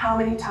it. How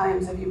many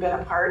times have you been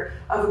a part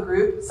of a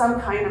group, some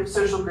kind of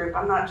social group?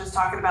 I'm not just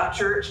talking about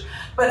church,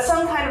 but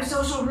some kind of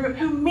social group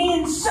who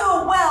means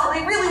so well.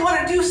 They really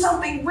want to do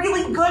something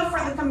really good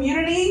for the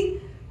community.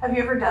 Have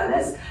you ever done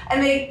this?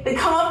 And they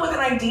come up with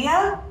an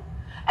idea,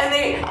 and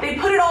they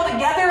put it all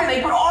together, and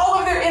they put all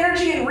of their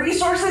energy and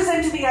resources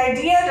into the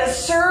idea to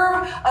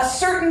serve a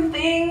certain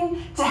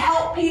thing, to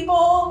help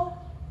people,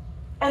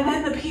 and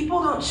then the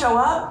people don't show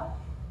up.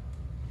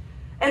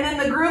 And then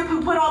the group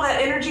who put all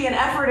that energy and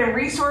effort and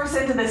resource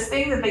into this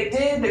thing that they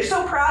did, they're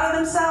so proud of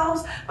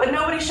themselves, but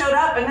nobody showed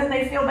up, and then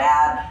they feel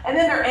bad, and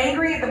then they're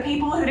angry at the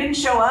people who didn't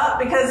show up,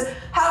 because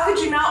how could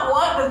you not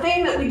want the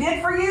thing that we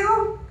did for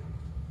you?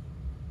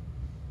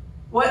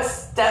 What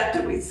step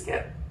did we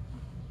skip?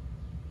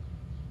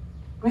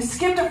 We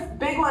skipped a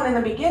big one in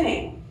the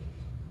beginning.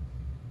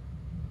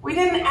 We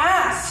didn't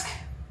ask,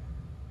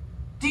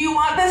 do you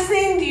want this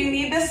thing? Do you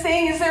need this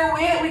thing? Is there a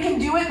way that we can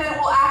do it that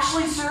will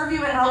actually serve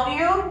you and help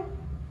you?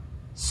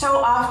 So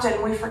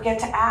often we forget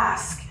to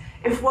ask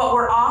if what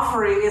we're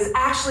offering is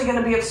actually going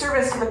to be of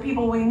service to the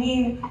people we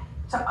mean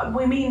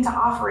to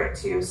offer it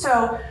to.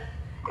 So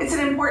it's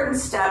an important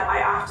step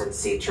I often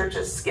see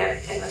churches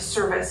skip in the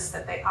service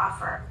that they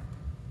offer.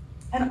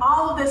 And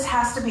all of this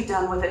has to be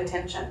done with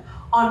intention,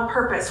 on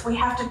purpose. We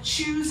have to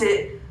choose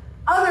it.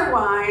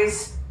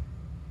 Otherwise,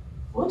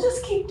 we'll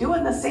just keep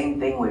doing the same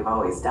thing we've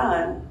always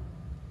done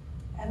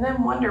and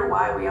then wonder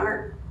why we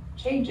aren't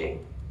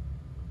changing.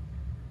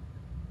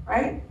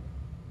 Right?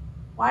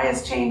 Why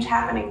is change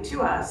happening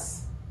to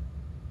us?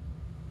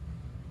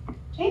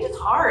 Change is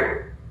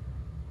hard,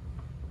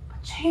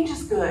 but change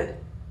is good.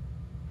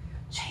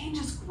 Change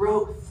is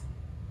growth.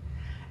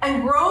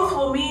 And growth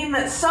will mean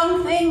that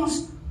some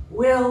things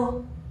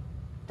will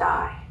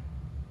die.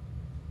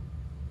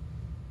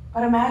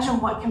 But imagine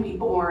what can be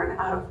born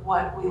out of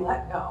what we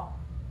let go.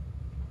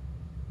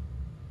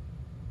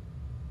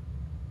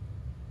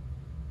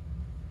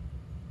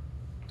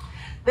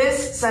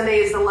 This Sunday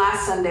is the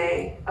last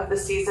Sunday of the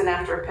season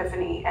after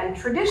Epiphany, and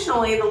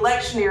traditionally the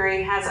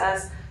lectionary has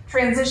us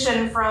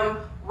transition from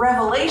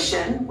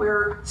revelation,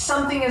 where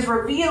something is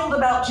revealed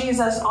about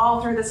Jesus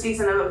all through the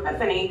season of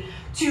Epiphany,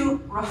 to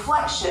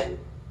reflection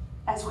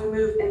as we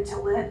move into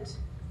Lent,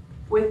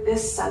 with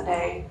this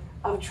Sunday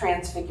of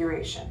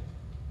Transfiguration.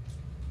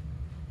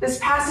 This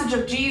passage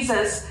of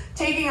Jesus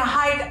taking a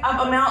hike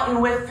up a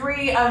mountain with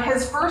 3 of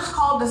his first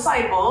called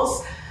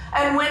disciples,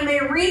 and when they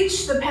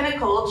reach the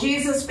pinnacle,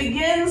 Jesus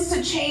begins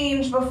to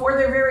change before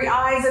their very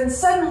eyes, and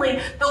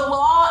suddenly the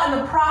law and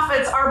the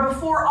prophets are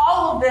before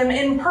all of them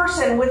in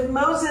person with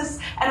Moses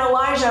and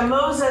Elijah.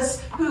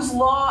 Moses, whose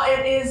law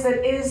it is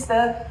that is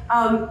the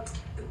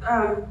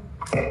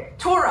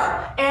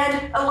Torah,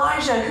 and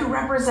Elijah, who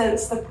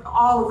represents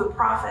all of the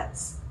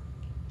prophets.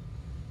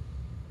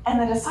 And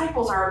the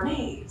disciples are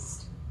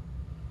amazed,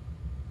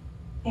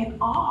 in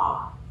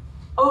awe,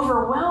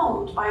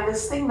 overwhelmed by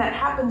this thing that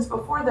happens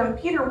before them.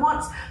 Peter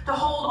wants to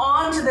hold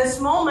on to this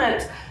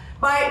moment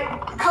by,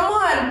 come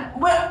on,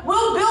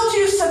 we'll build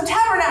you some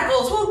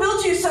tabernacles, we'll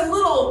build you some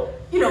little,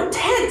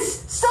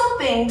 tents,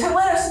 something to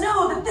let us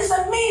know that this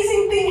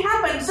amazing thing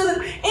happened, so that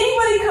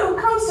anybody who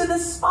comes to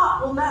this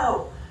spot will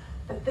know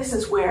that this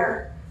is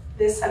where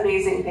this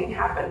amazing thing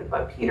happened.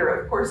 But Peter,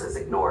 of course, is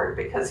ignored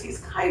because he's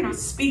kind of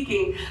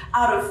speaking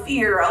out of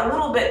fear, a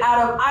little bit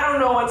out of, I don't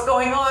know what's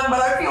going on,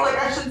 but I feel like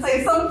I should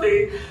say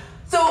something.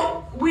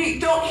 So we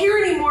don't hear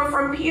any more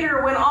from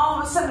Peter when all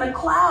of a sudden a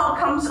cloud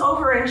comes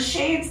over and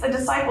shades the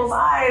disciples'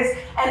 eyes,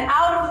 and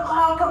out of the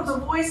cloud comes a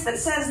voice that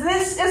says,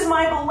 "This is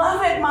my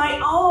beloved,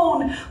 my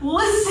own.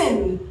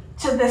 Listen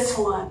to this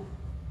one."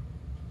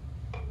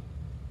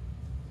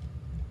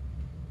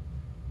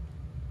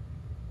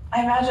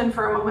 I imagine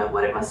for a moment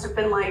what it must have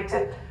been like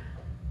to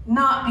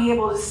not be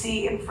able to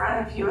see in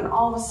front of you, and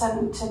all of a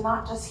sudden to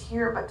not just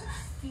hear, but to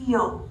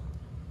feel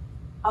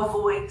a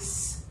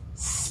voice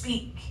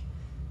speak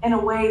in a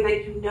way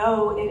that you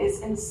know it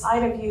is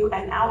inside of you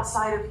and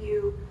outside of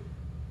you,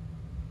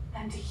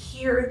 and to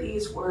hear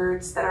these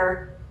words that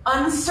are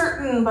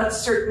uncertain but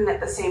certain at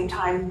the same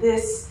time.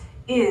 This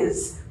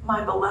is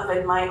my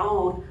beloved, my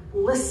own.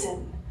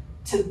 Listen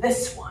to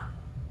this one.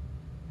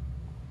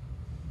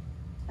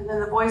 And then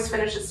the voice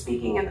finishes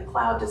speaking and the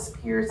cloud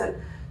disappears, and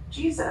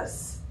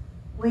Jesus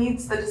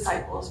leads the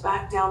disciples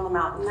back down the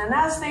mountain. And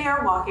as they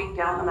are walking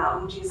down the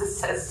mountain, Jesus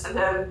says to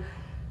them,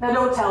 now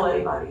don't tell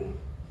anybody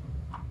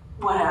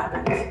what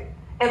happened,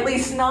 at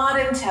least not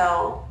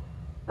until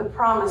the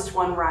promised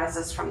one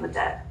rises from the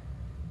dead.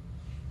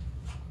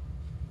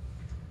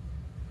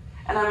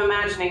 And I'm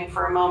imagining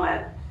for a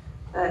moment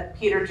that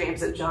Peter,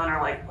 James, and John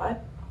are like,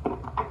 what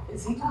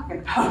is he talking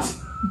about?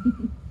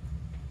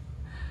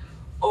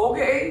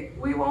 Okay,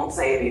 we won't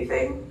say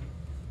anything.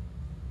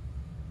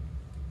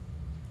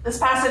 This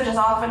passage is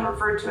often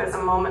referred to as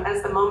the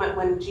moment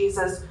when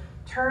Jesus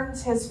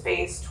turns his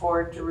face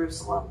toward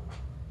Jerusalem.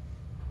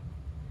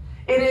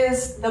 It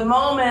is the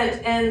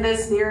moment in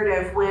this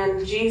narrative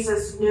when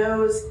Jesus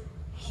knows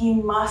he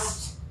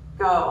must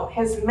go.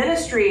 His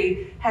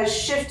ministry has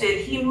shifted.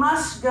 He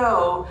must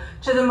go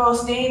to the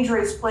most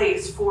dangerous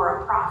place for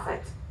a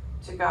prophet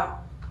to go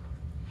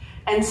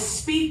and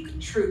speak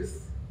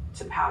truth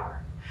to power.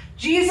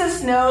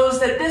 Jesus knows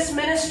that this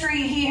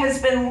ministry he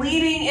has been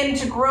leading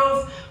into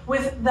growth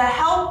with the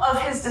help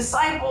of his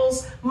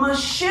disciples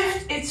must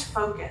shift its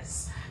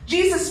focus.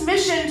 Jesus'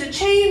 mission to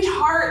change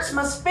hearts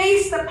must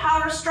face the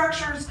power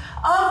structures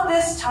of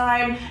this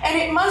time,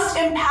 and it must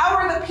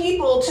empower the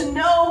people to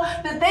know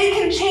that they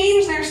can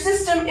change their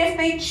system if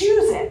they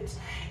choose it.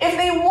 If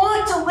they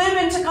want to live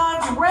into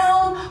God's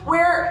realm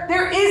where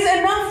there is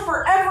enough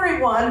for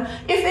everyone,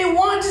 if they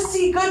want to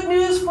see good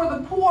news for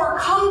the poor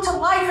come to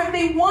life, if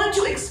they want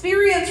to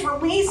experience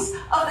release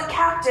of the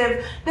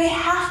captive, they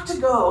have to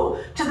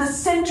go to the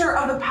center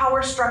of the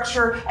power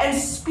structure and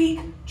speak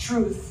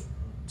truth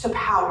to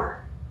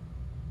power.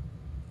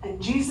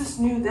 And Jesus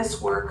knew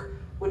this work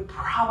would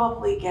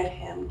probably get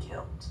him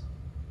killed.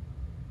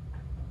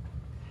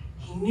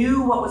 He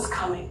knew what was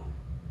coming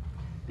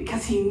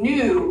because he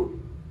knew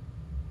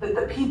that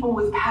the people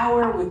with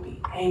power would be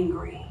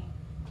angry.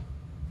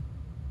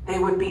 They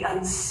would be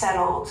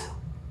unsettled.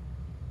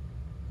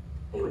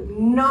 They would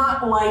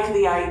not like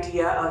the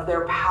idea of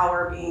their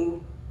power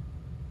being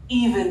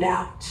evened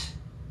out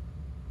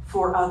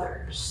for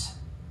others.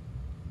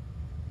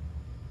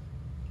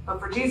 But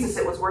for Jesus,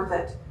 it was worth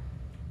it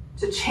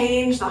to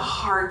change the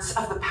hearts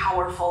of the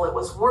powerful. It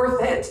was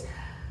worth it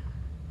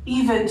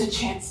even to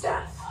chance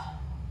death.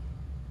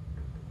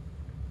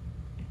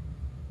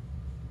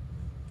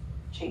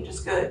 Change is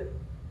good.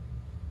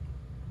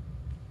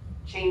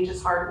 Change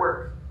is hard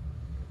work.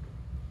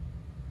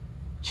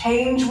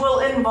 Change will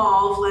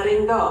involve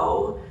letting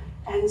go,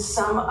 and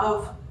some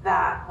of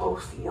that will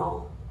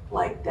feel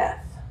like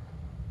death.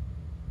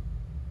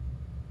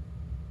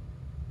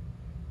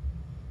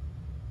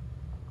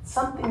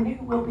 Something new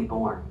will be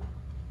born.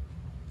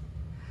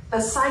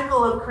 The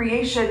cycle of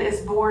creation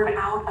is born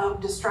out of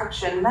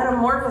destruction.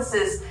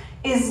 Metamorphosis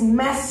is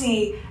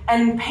messy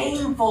and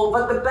painful,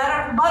 but the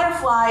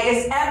butterfly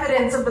is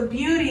evidence of the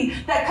beauty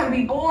that can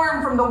be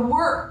born from the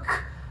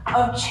work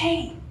of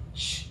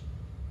change.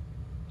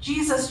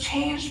 Jesus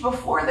changed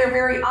before their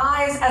very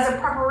eyes as a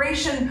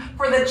preparation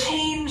for the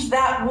change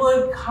that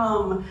would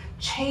come.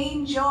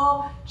 Change,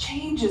 y'all.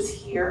 Change is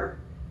here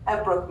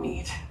at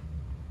Brookmeade.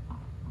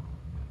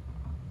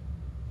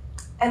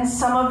 And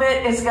some of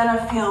it is going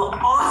to feel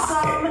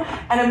awesome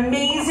and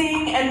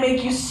amazing and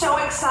make you so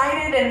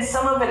excited, and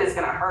some of it is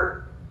going to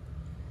hurt.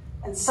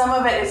 And some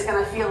of it is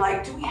going to feel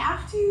like, do we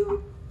have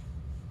to?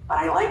 But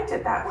I liked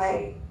it that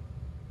way.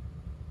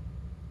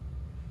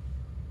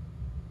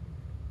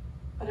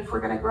 But if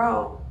we're going to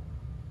grow,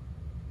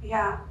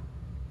 yeah.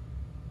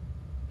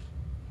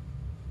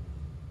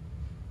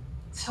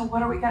 So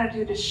what are we going to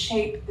do to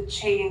shape the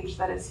change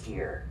that is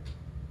here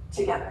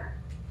together?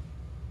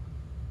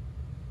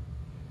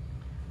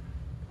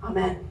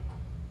 Amen.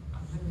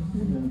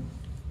 Amen.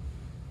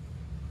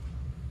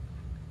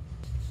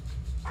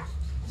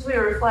 As we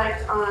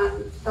reflect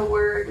on the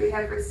word we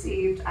have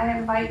received, I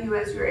invite you,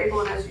 as you're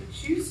able and as you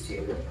choose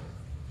to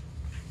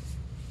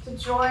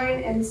join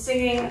in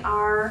singing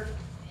our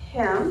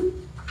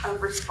hymn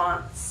of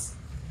response.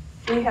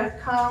 We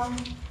have come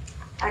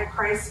at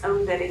Christ's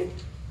own bidding,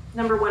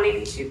 number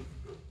 182.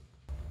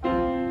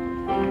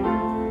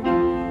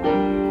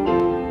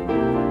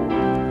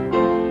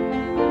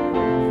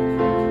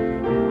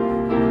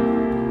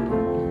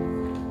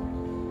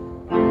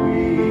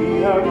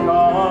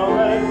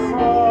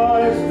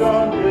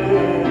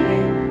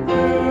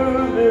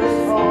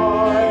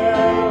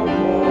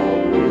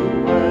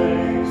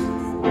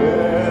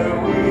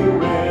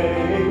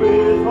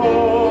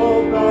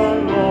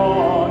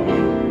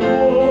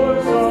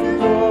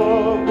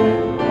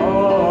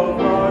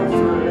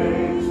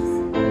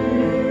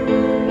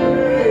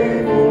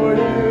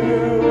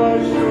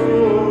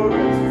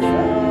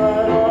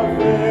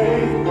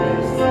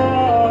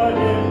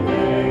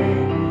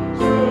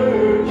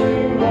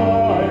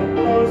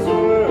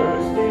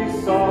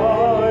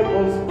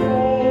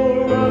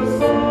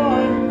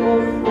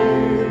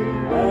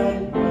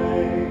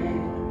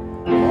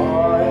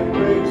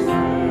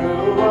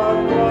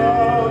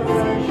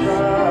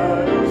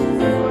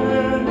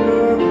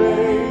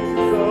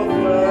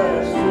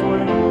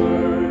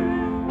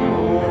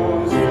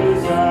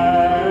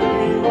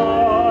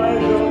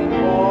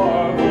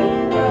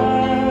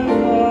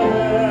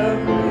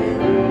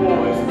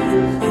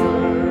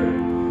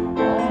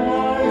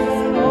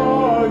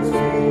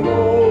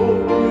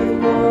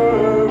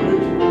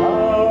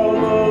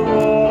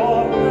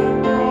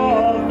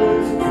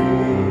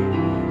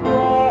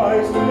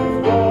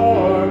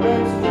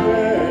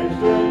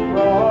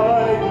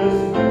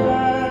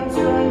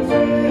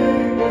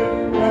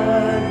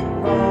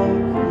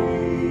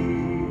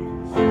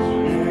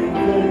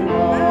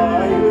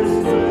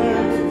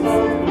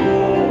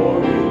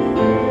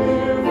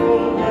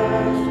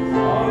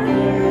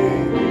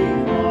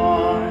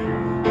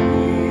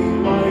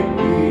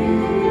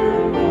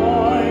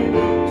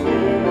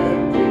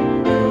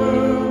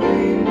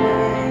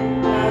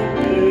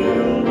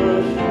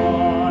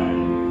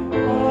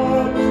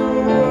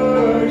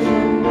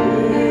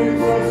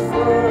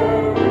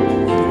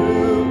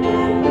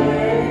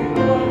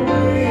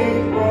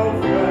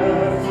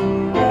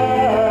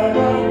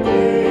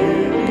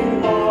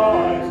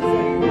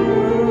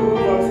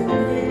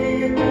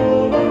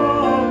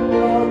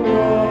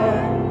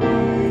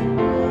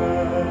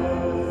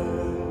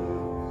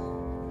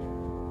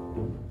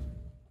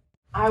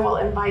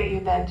 invite you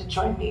then to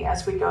join me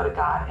as we go to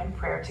God in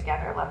prayer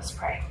together. Let us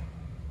pray.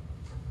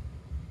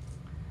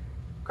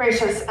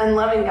 Gracious and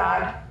loving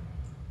God,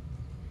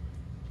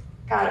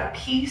 God of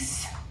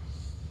peace,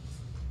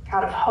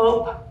 God of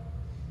hope,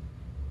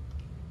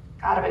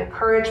 God of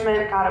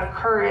encouragement, God of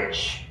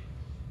courage,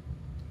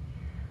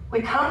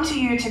 we come to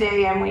you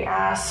today and we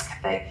ask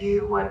that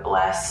you would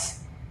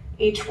bless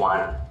each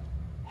one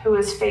who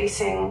is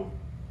facing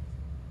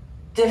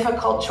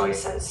difficult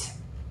choices,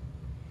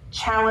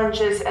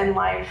 challenges in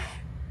life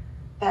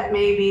that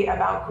may be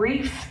about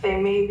grief, they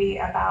may be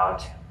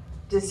about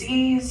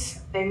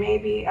disease, they may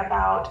be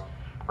about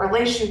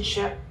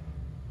relationship.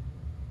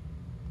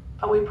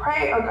 But we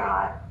pray, oh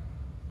God,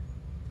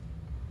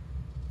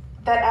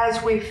 that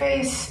as we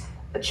face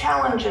the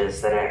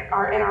challenges that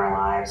are in our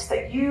lives,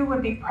 that you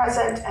would be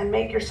present and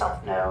make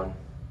yourself known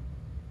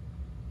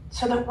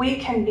so that we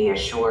can be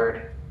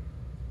assured,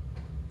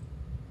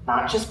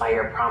 not just by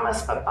your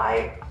promise, but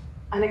by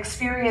an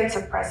experience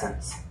of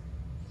presence.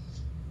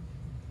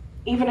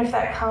 Even if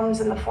that comes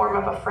in the form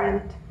of a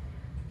friend.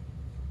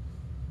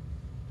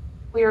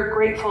 We are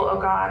grateful, oh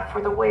God,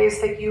 for the ways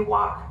that you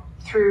walk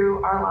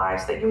through our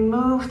lives, that you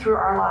move through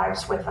our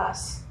lives with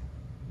us.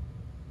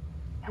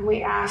 And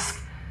we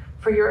ask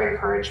for your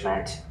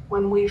encouragement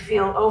when we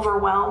feel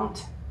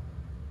overwhelmed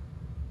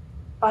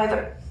by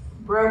the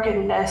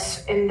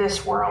brokenness in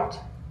this world,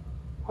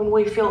 when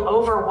we feel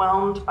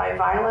overwhelmed by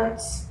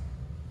violence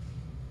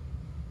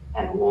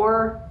and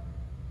war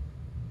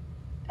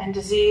and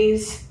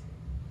disease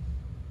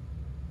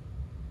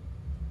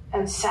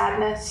and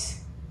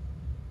sadness,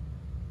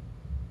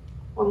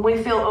 when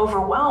we feel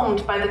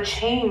overwhelmed by the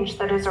change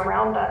that is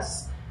around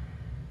us.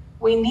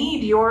 We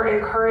need your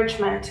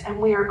encouragement, and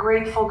we are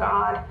grateful,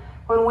 God,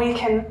 when we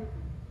can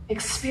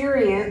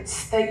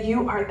experience that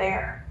you are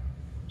there,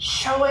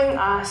 showing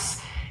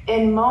us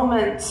in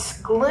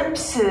moments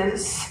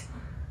glimpses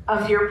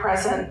of your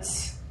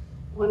presence,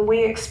 when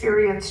we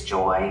experience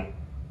joy,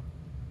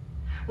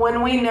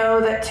 when we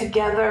know that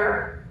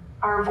together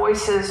our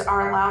voices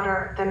are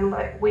louder than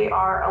we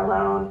are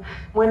alone,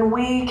 when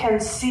we can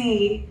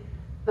see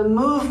the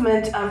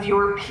movement of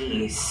your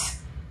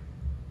peace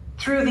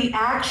through the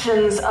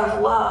actions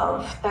of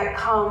love that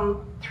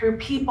come through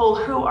people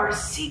who are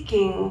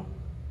seeking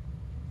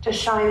to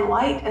shine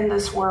light in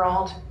this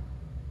world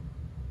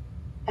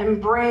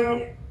and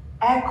bring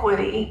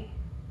equity,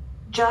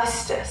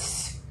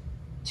 justice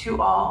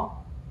to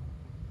all.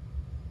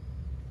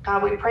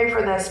 God, we pray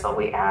for this, but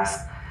we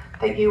ask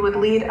that you would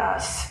lead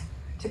us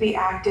to be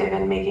active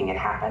in making it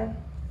happen.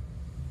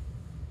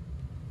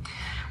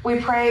 We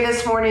pray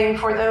this morning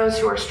for those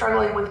who are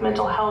struggling with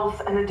mental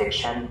health and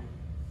addiction,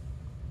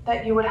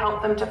 that you would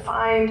help them to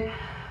find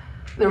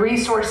the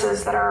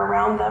resources that are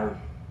around them.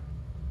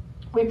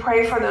 We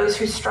pray for those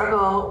who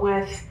struggle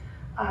with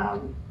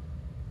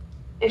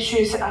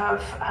issues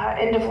of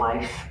end of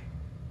life,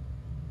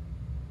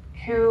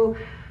 who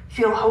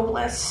feel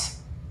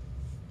hopeless.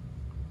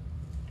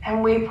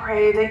 And we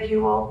pray that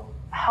you will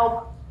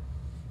help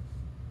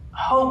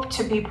hope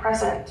to be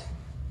present,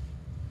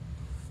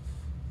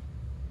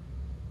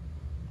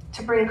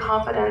 to bring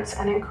confidence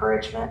and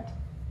encouragement.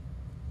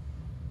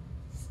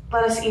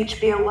 Let us each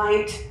be a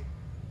light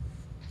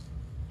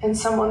in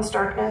someone's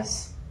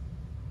darkness.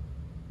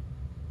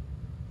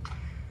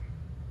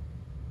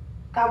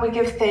 God, we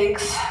give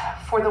thanks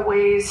for the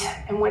ways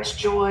in which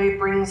joy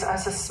brings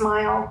us a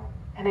smile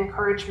and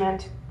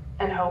encouragement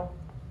and hope.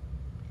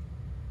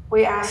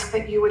 We ask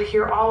that you would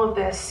hear all of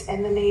this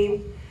in the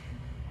name,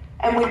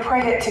 and we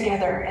pray it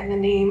together in the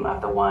name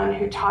of the one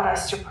who taught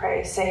us to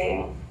pray,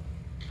 saying,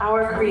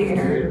 Our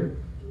Creator,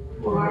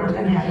 who art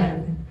in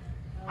heaven,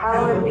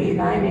 hallowed be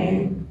thy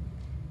name.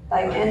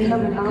 Thy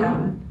kingdom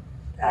come,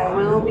 thy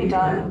will be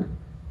done,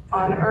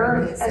 on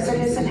earth as it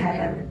is in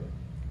heaven.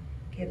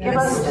 Give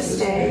us this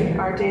day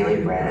our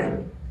daily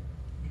bread.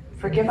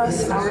 Forgive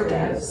us our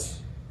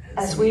debts,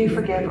 as we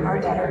forgive our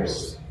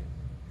debtors.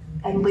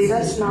 And lead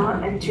us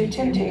not into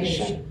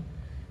temptation,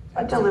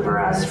 but deliver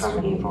us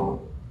from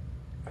evil.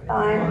 For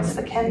thine is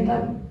the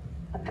kingdom,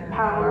 and the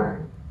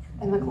power,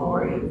 and the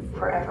glory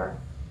forever.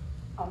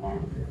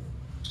 Amen.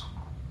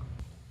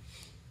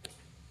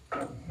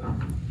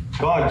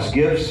 God's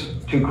gifts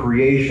to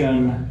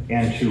creation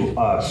and to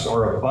us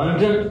are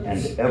abundant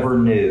and ever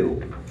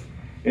new,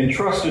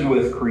 entrusted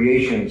with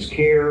creation's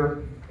care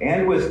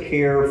and with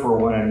care for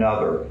one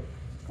another.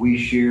 We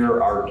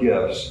share our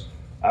gifts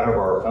out of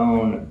our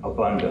own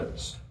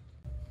abundance.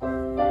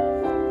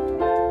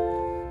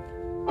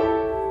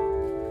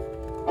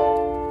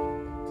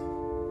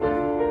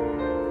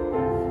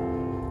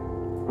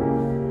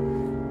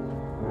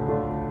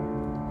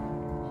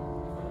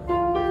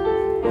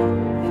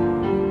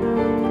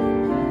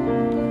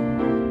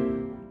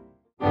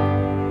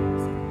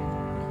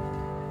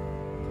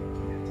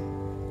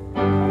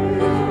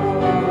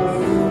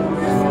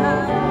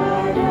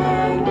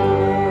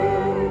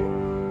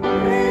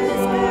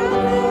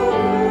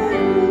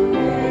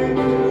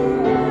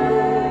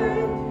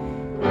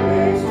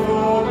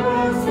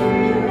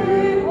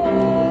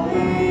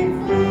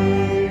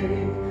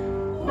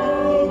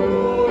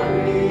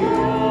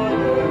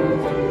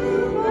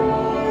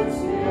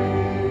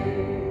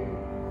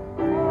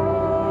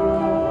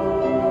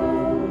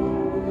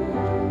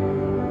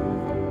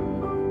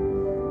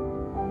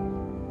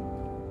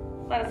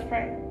 Let us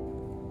pray.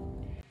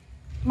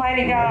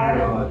 Mighty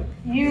God,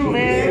 you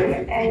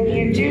live and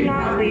you do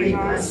not leave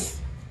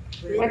us.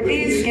 With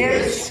these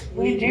gifts,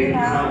 we do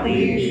not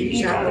leave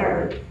each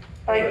other,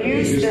 but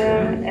use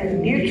them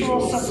in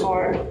mutual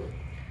support.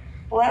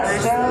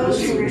 Bless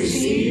those who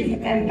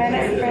receive and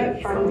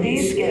benefit from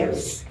these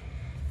gifts.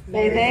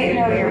 May they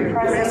know your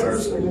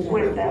presence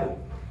with them.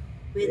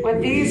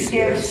 With these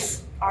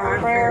gifts, our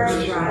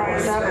prayers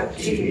rise up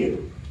to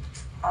you.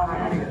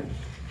 Amen.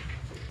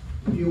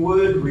 If you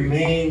would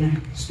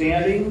remain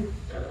standing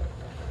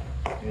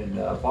in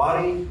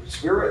body,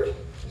 spirit,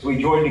 as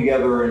we join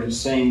together and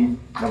sing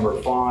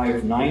number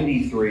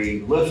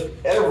 593,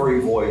 Lift Every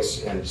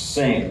Voice and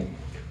Sing.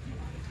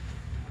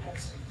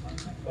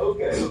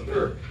 Okay,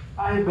 sure.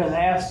 I've been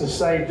asked to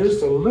say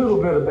just a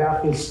little bit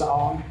about this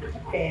song,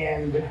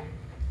 and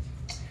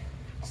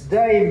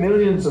today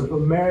millions of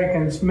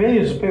Americans,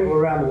 millions of people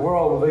around the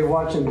world will be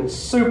watching the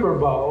Super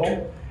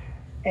Bowl,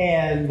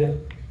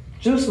 and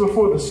just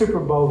before the Super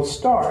Bowl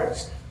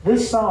starts,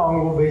 this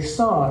song will be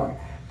sung.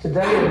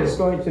 Today it is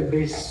going to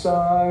be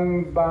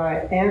sung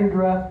by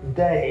Andra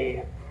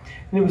Day.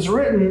 And it was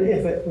written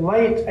in the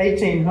late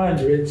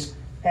 1800s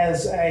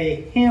as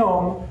a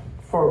hymn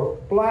for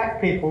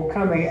black people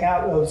coming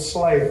out of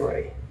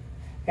slavery.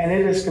 And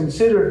it is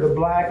considered the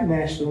black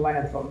national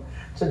anthem.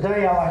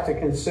 Today I like to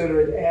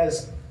consider it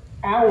as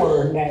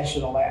our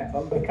national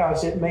anthem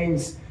because it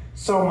means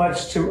so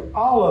much to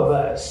all of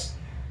us.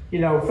 You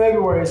know,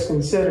 February is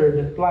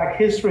considered Black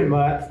History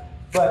Month,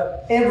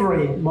 but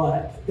every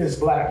month is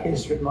Black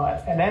History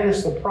Month. And that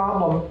is the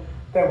problem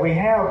that we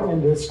have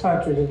in this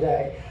country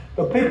today.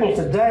 The people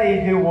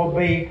today who will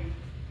be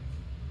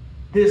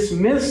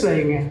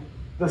dismissing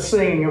the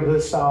singing of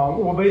this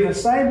song will be the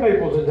same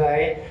people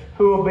today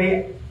who will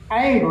be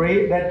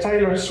angry that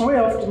Taylor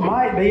Swift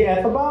might be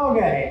at the ball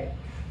game.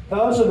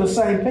 Those are the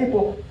same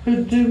people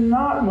who do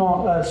not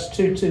want us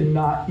to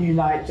not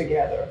unite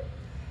together.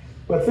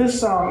 But this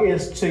song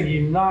is to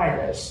unite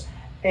us.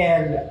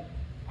 And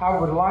I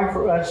would like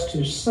for us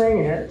to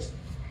sing it,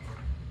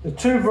 the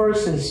two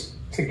verses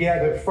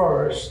together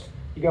first.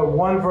 You go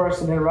one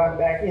verse and then right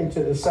back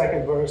into the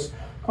second verse.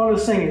 I'm going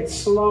to sing it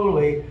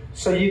slowly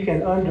so you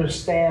can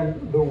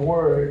understand the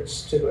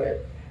words to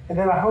it. And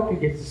then I hope you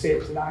get to see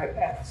it tonight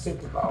at the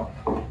Super Bowl.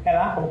 And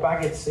I hope I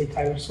get to see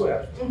Taylor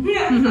Swift.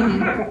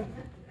 Oh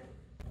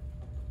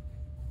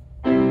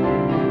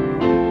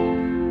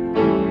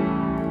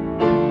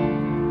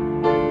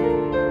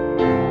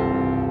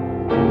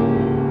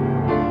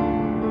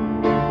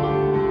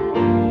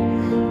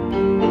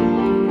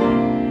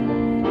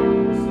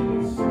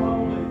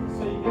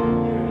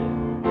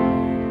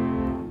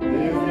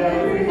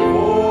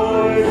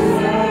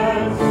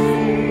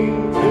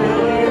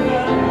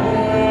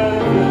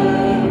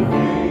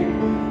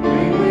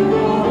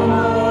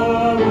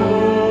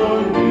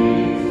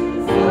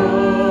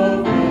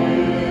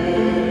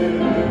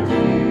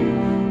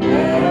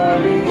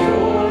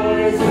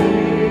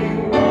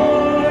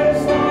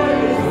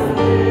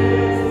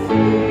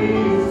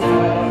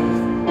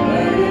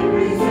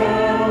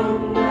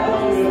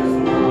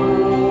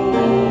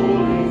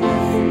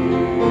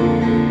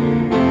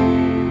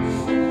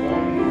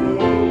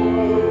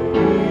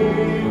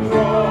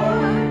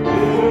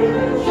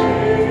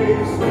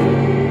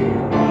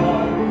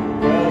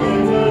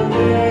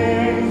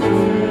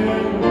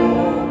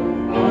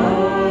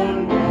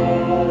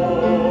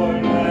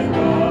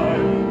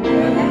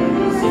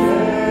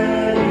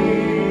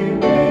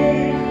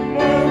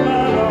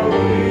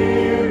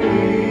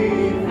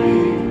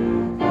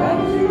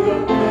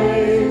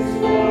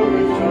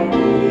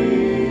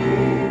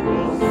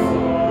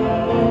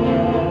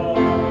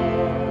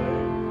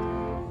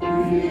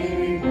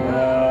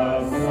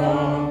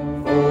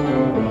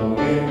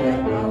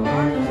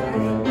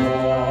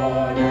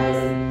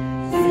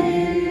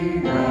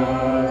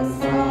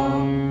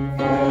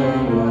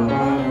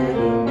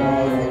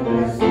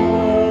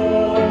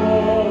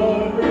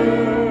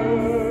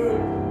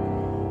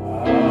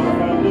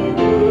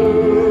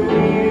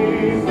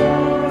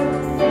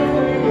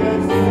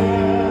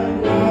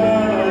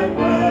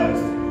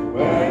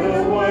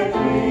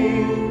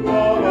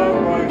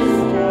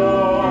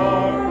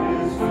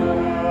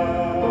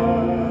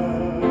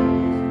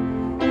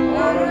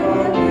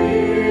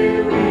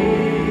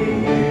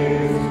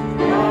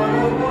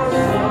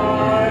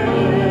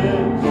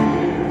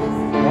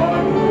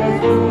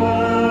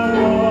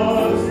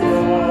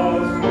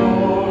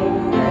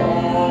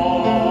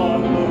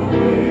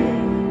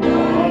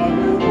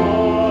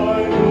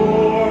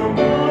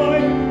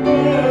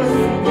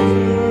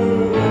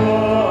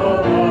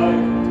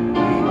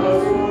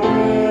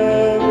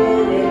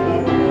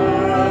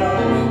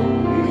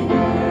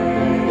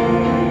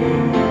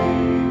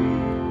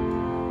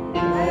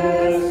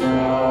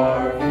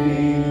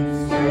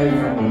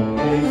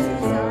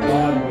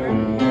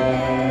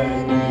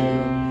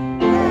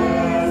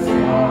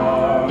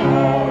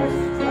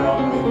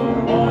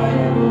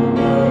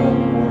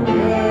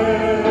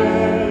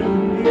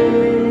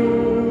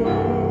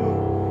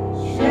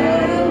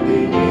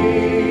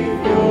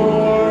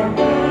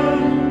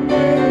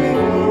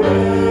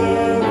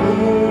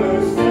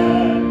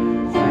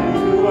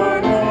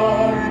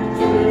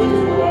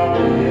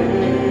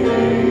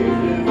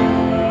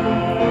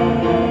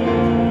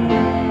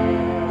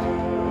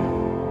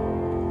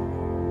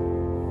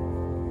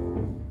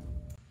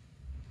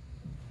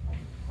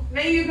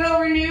May you go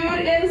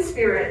renewed in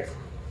spirit.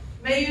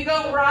 May you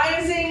go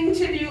rising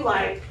to new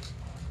light.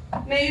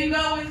 May you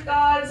go with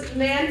God's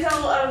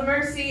mantle of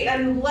mercy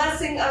and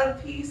blessing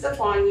of peace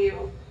upon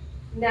you,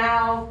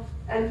 now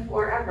and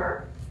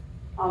forever.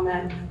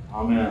 Amen.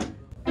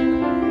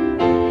 Amen.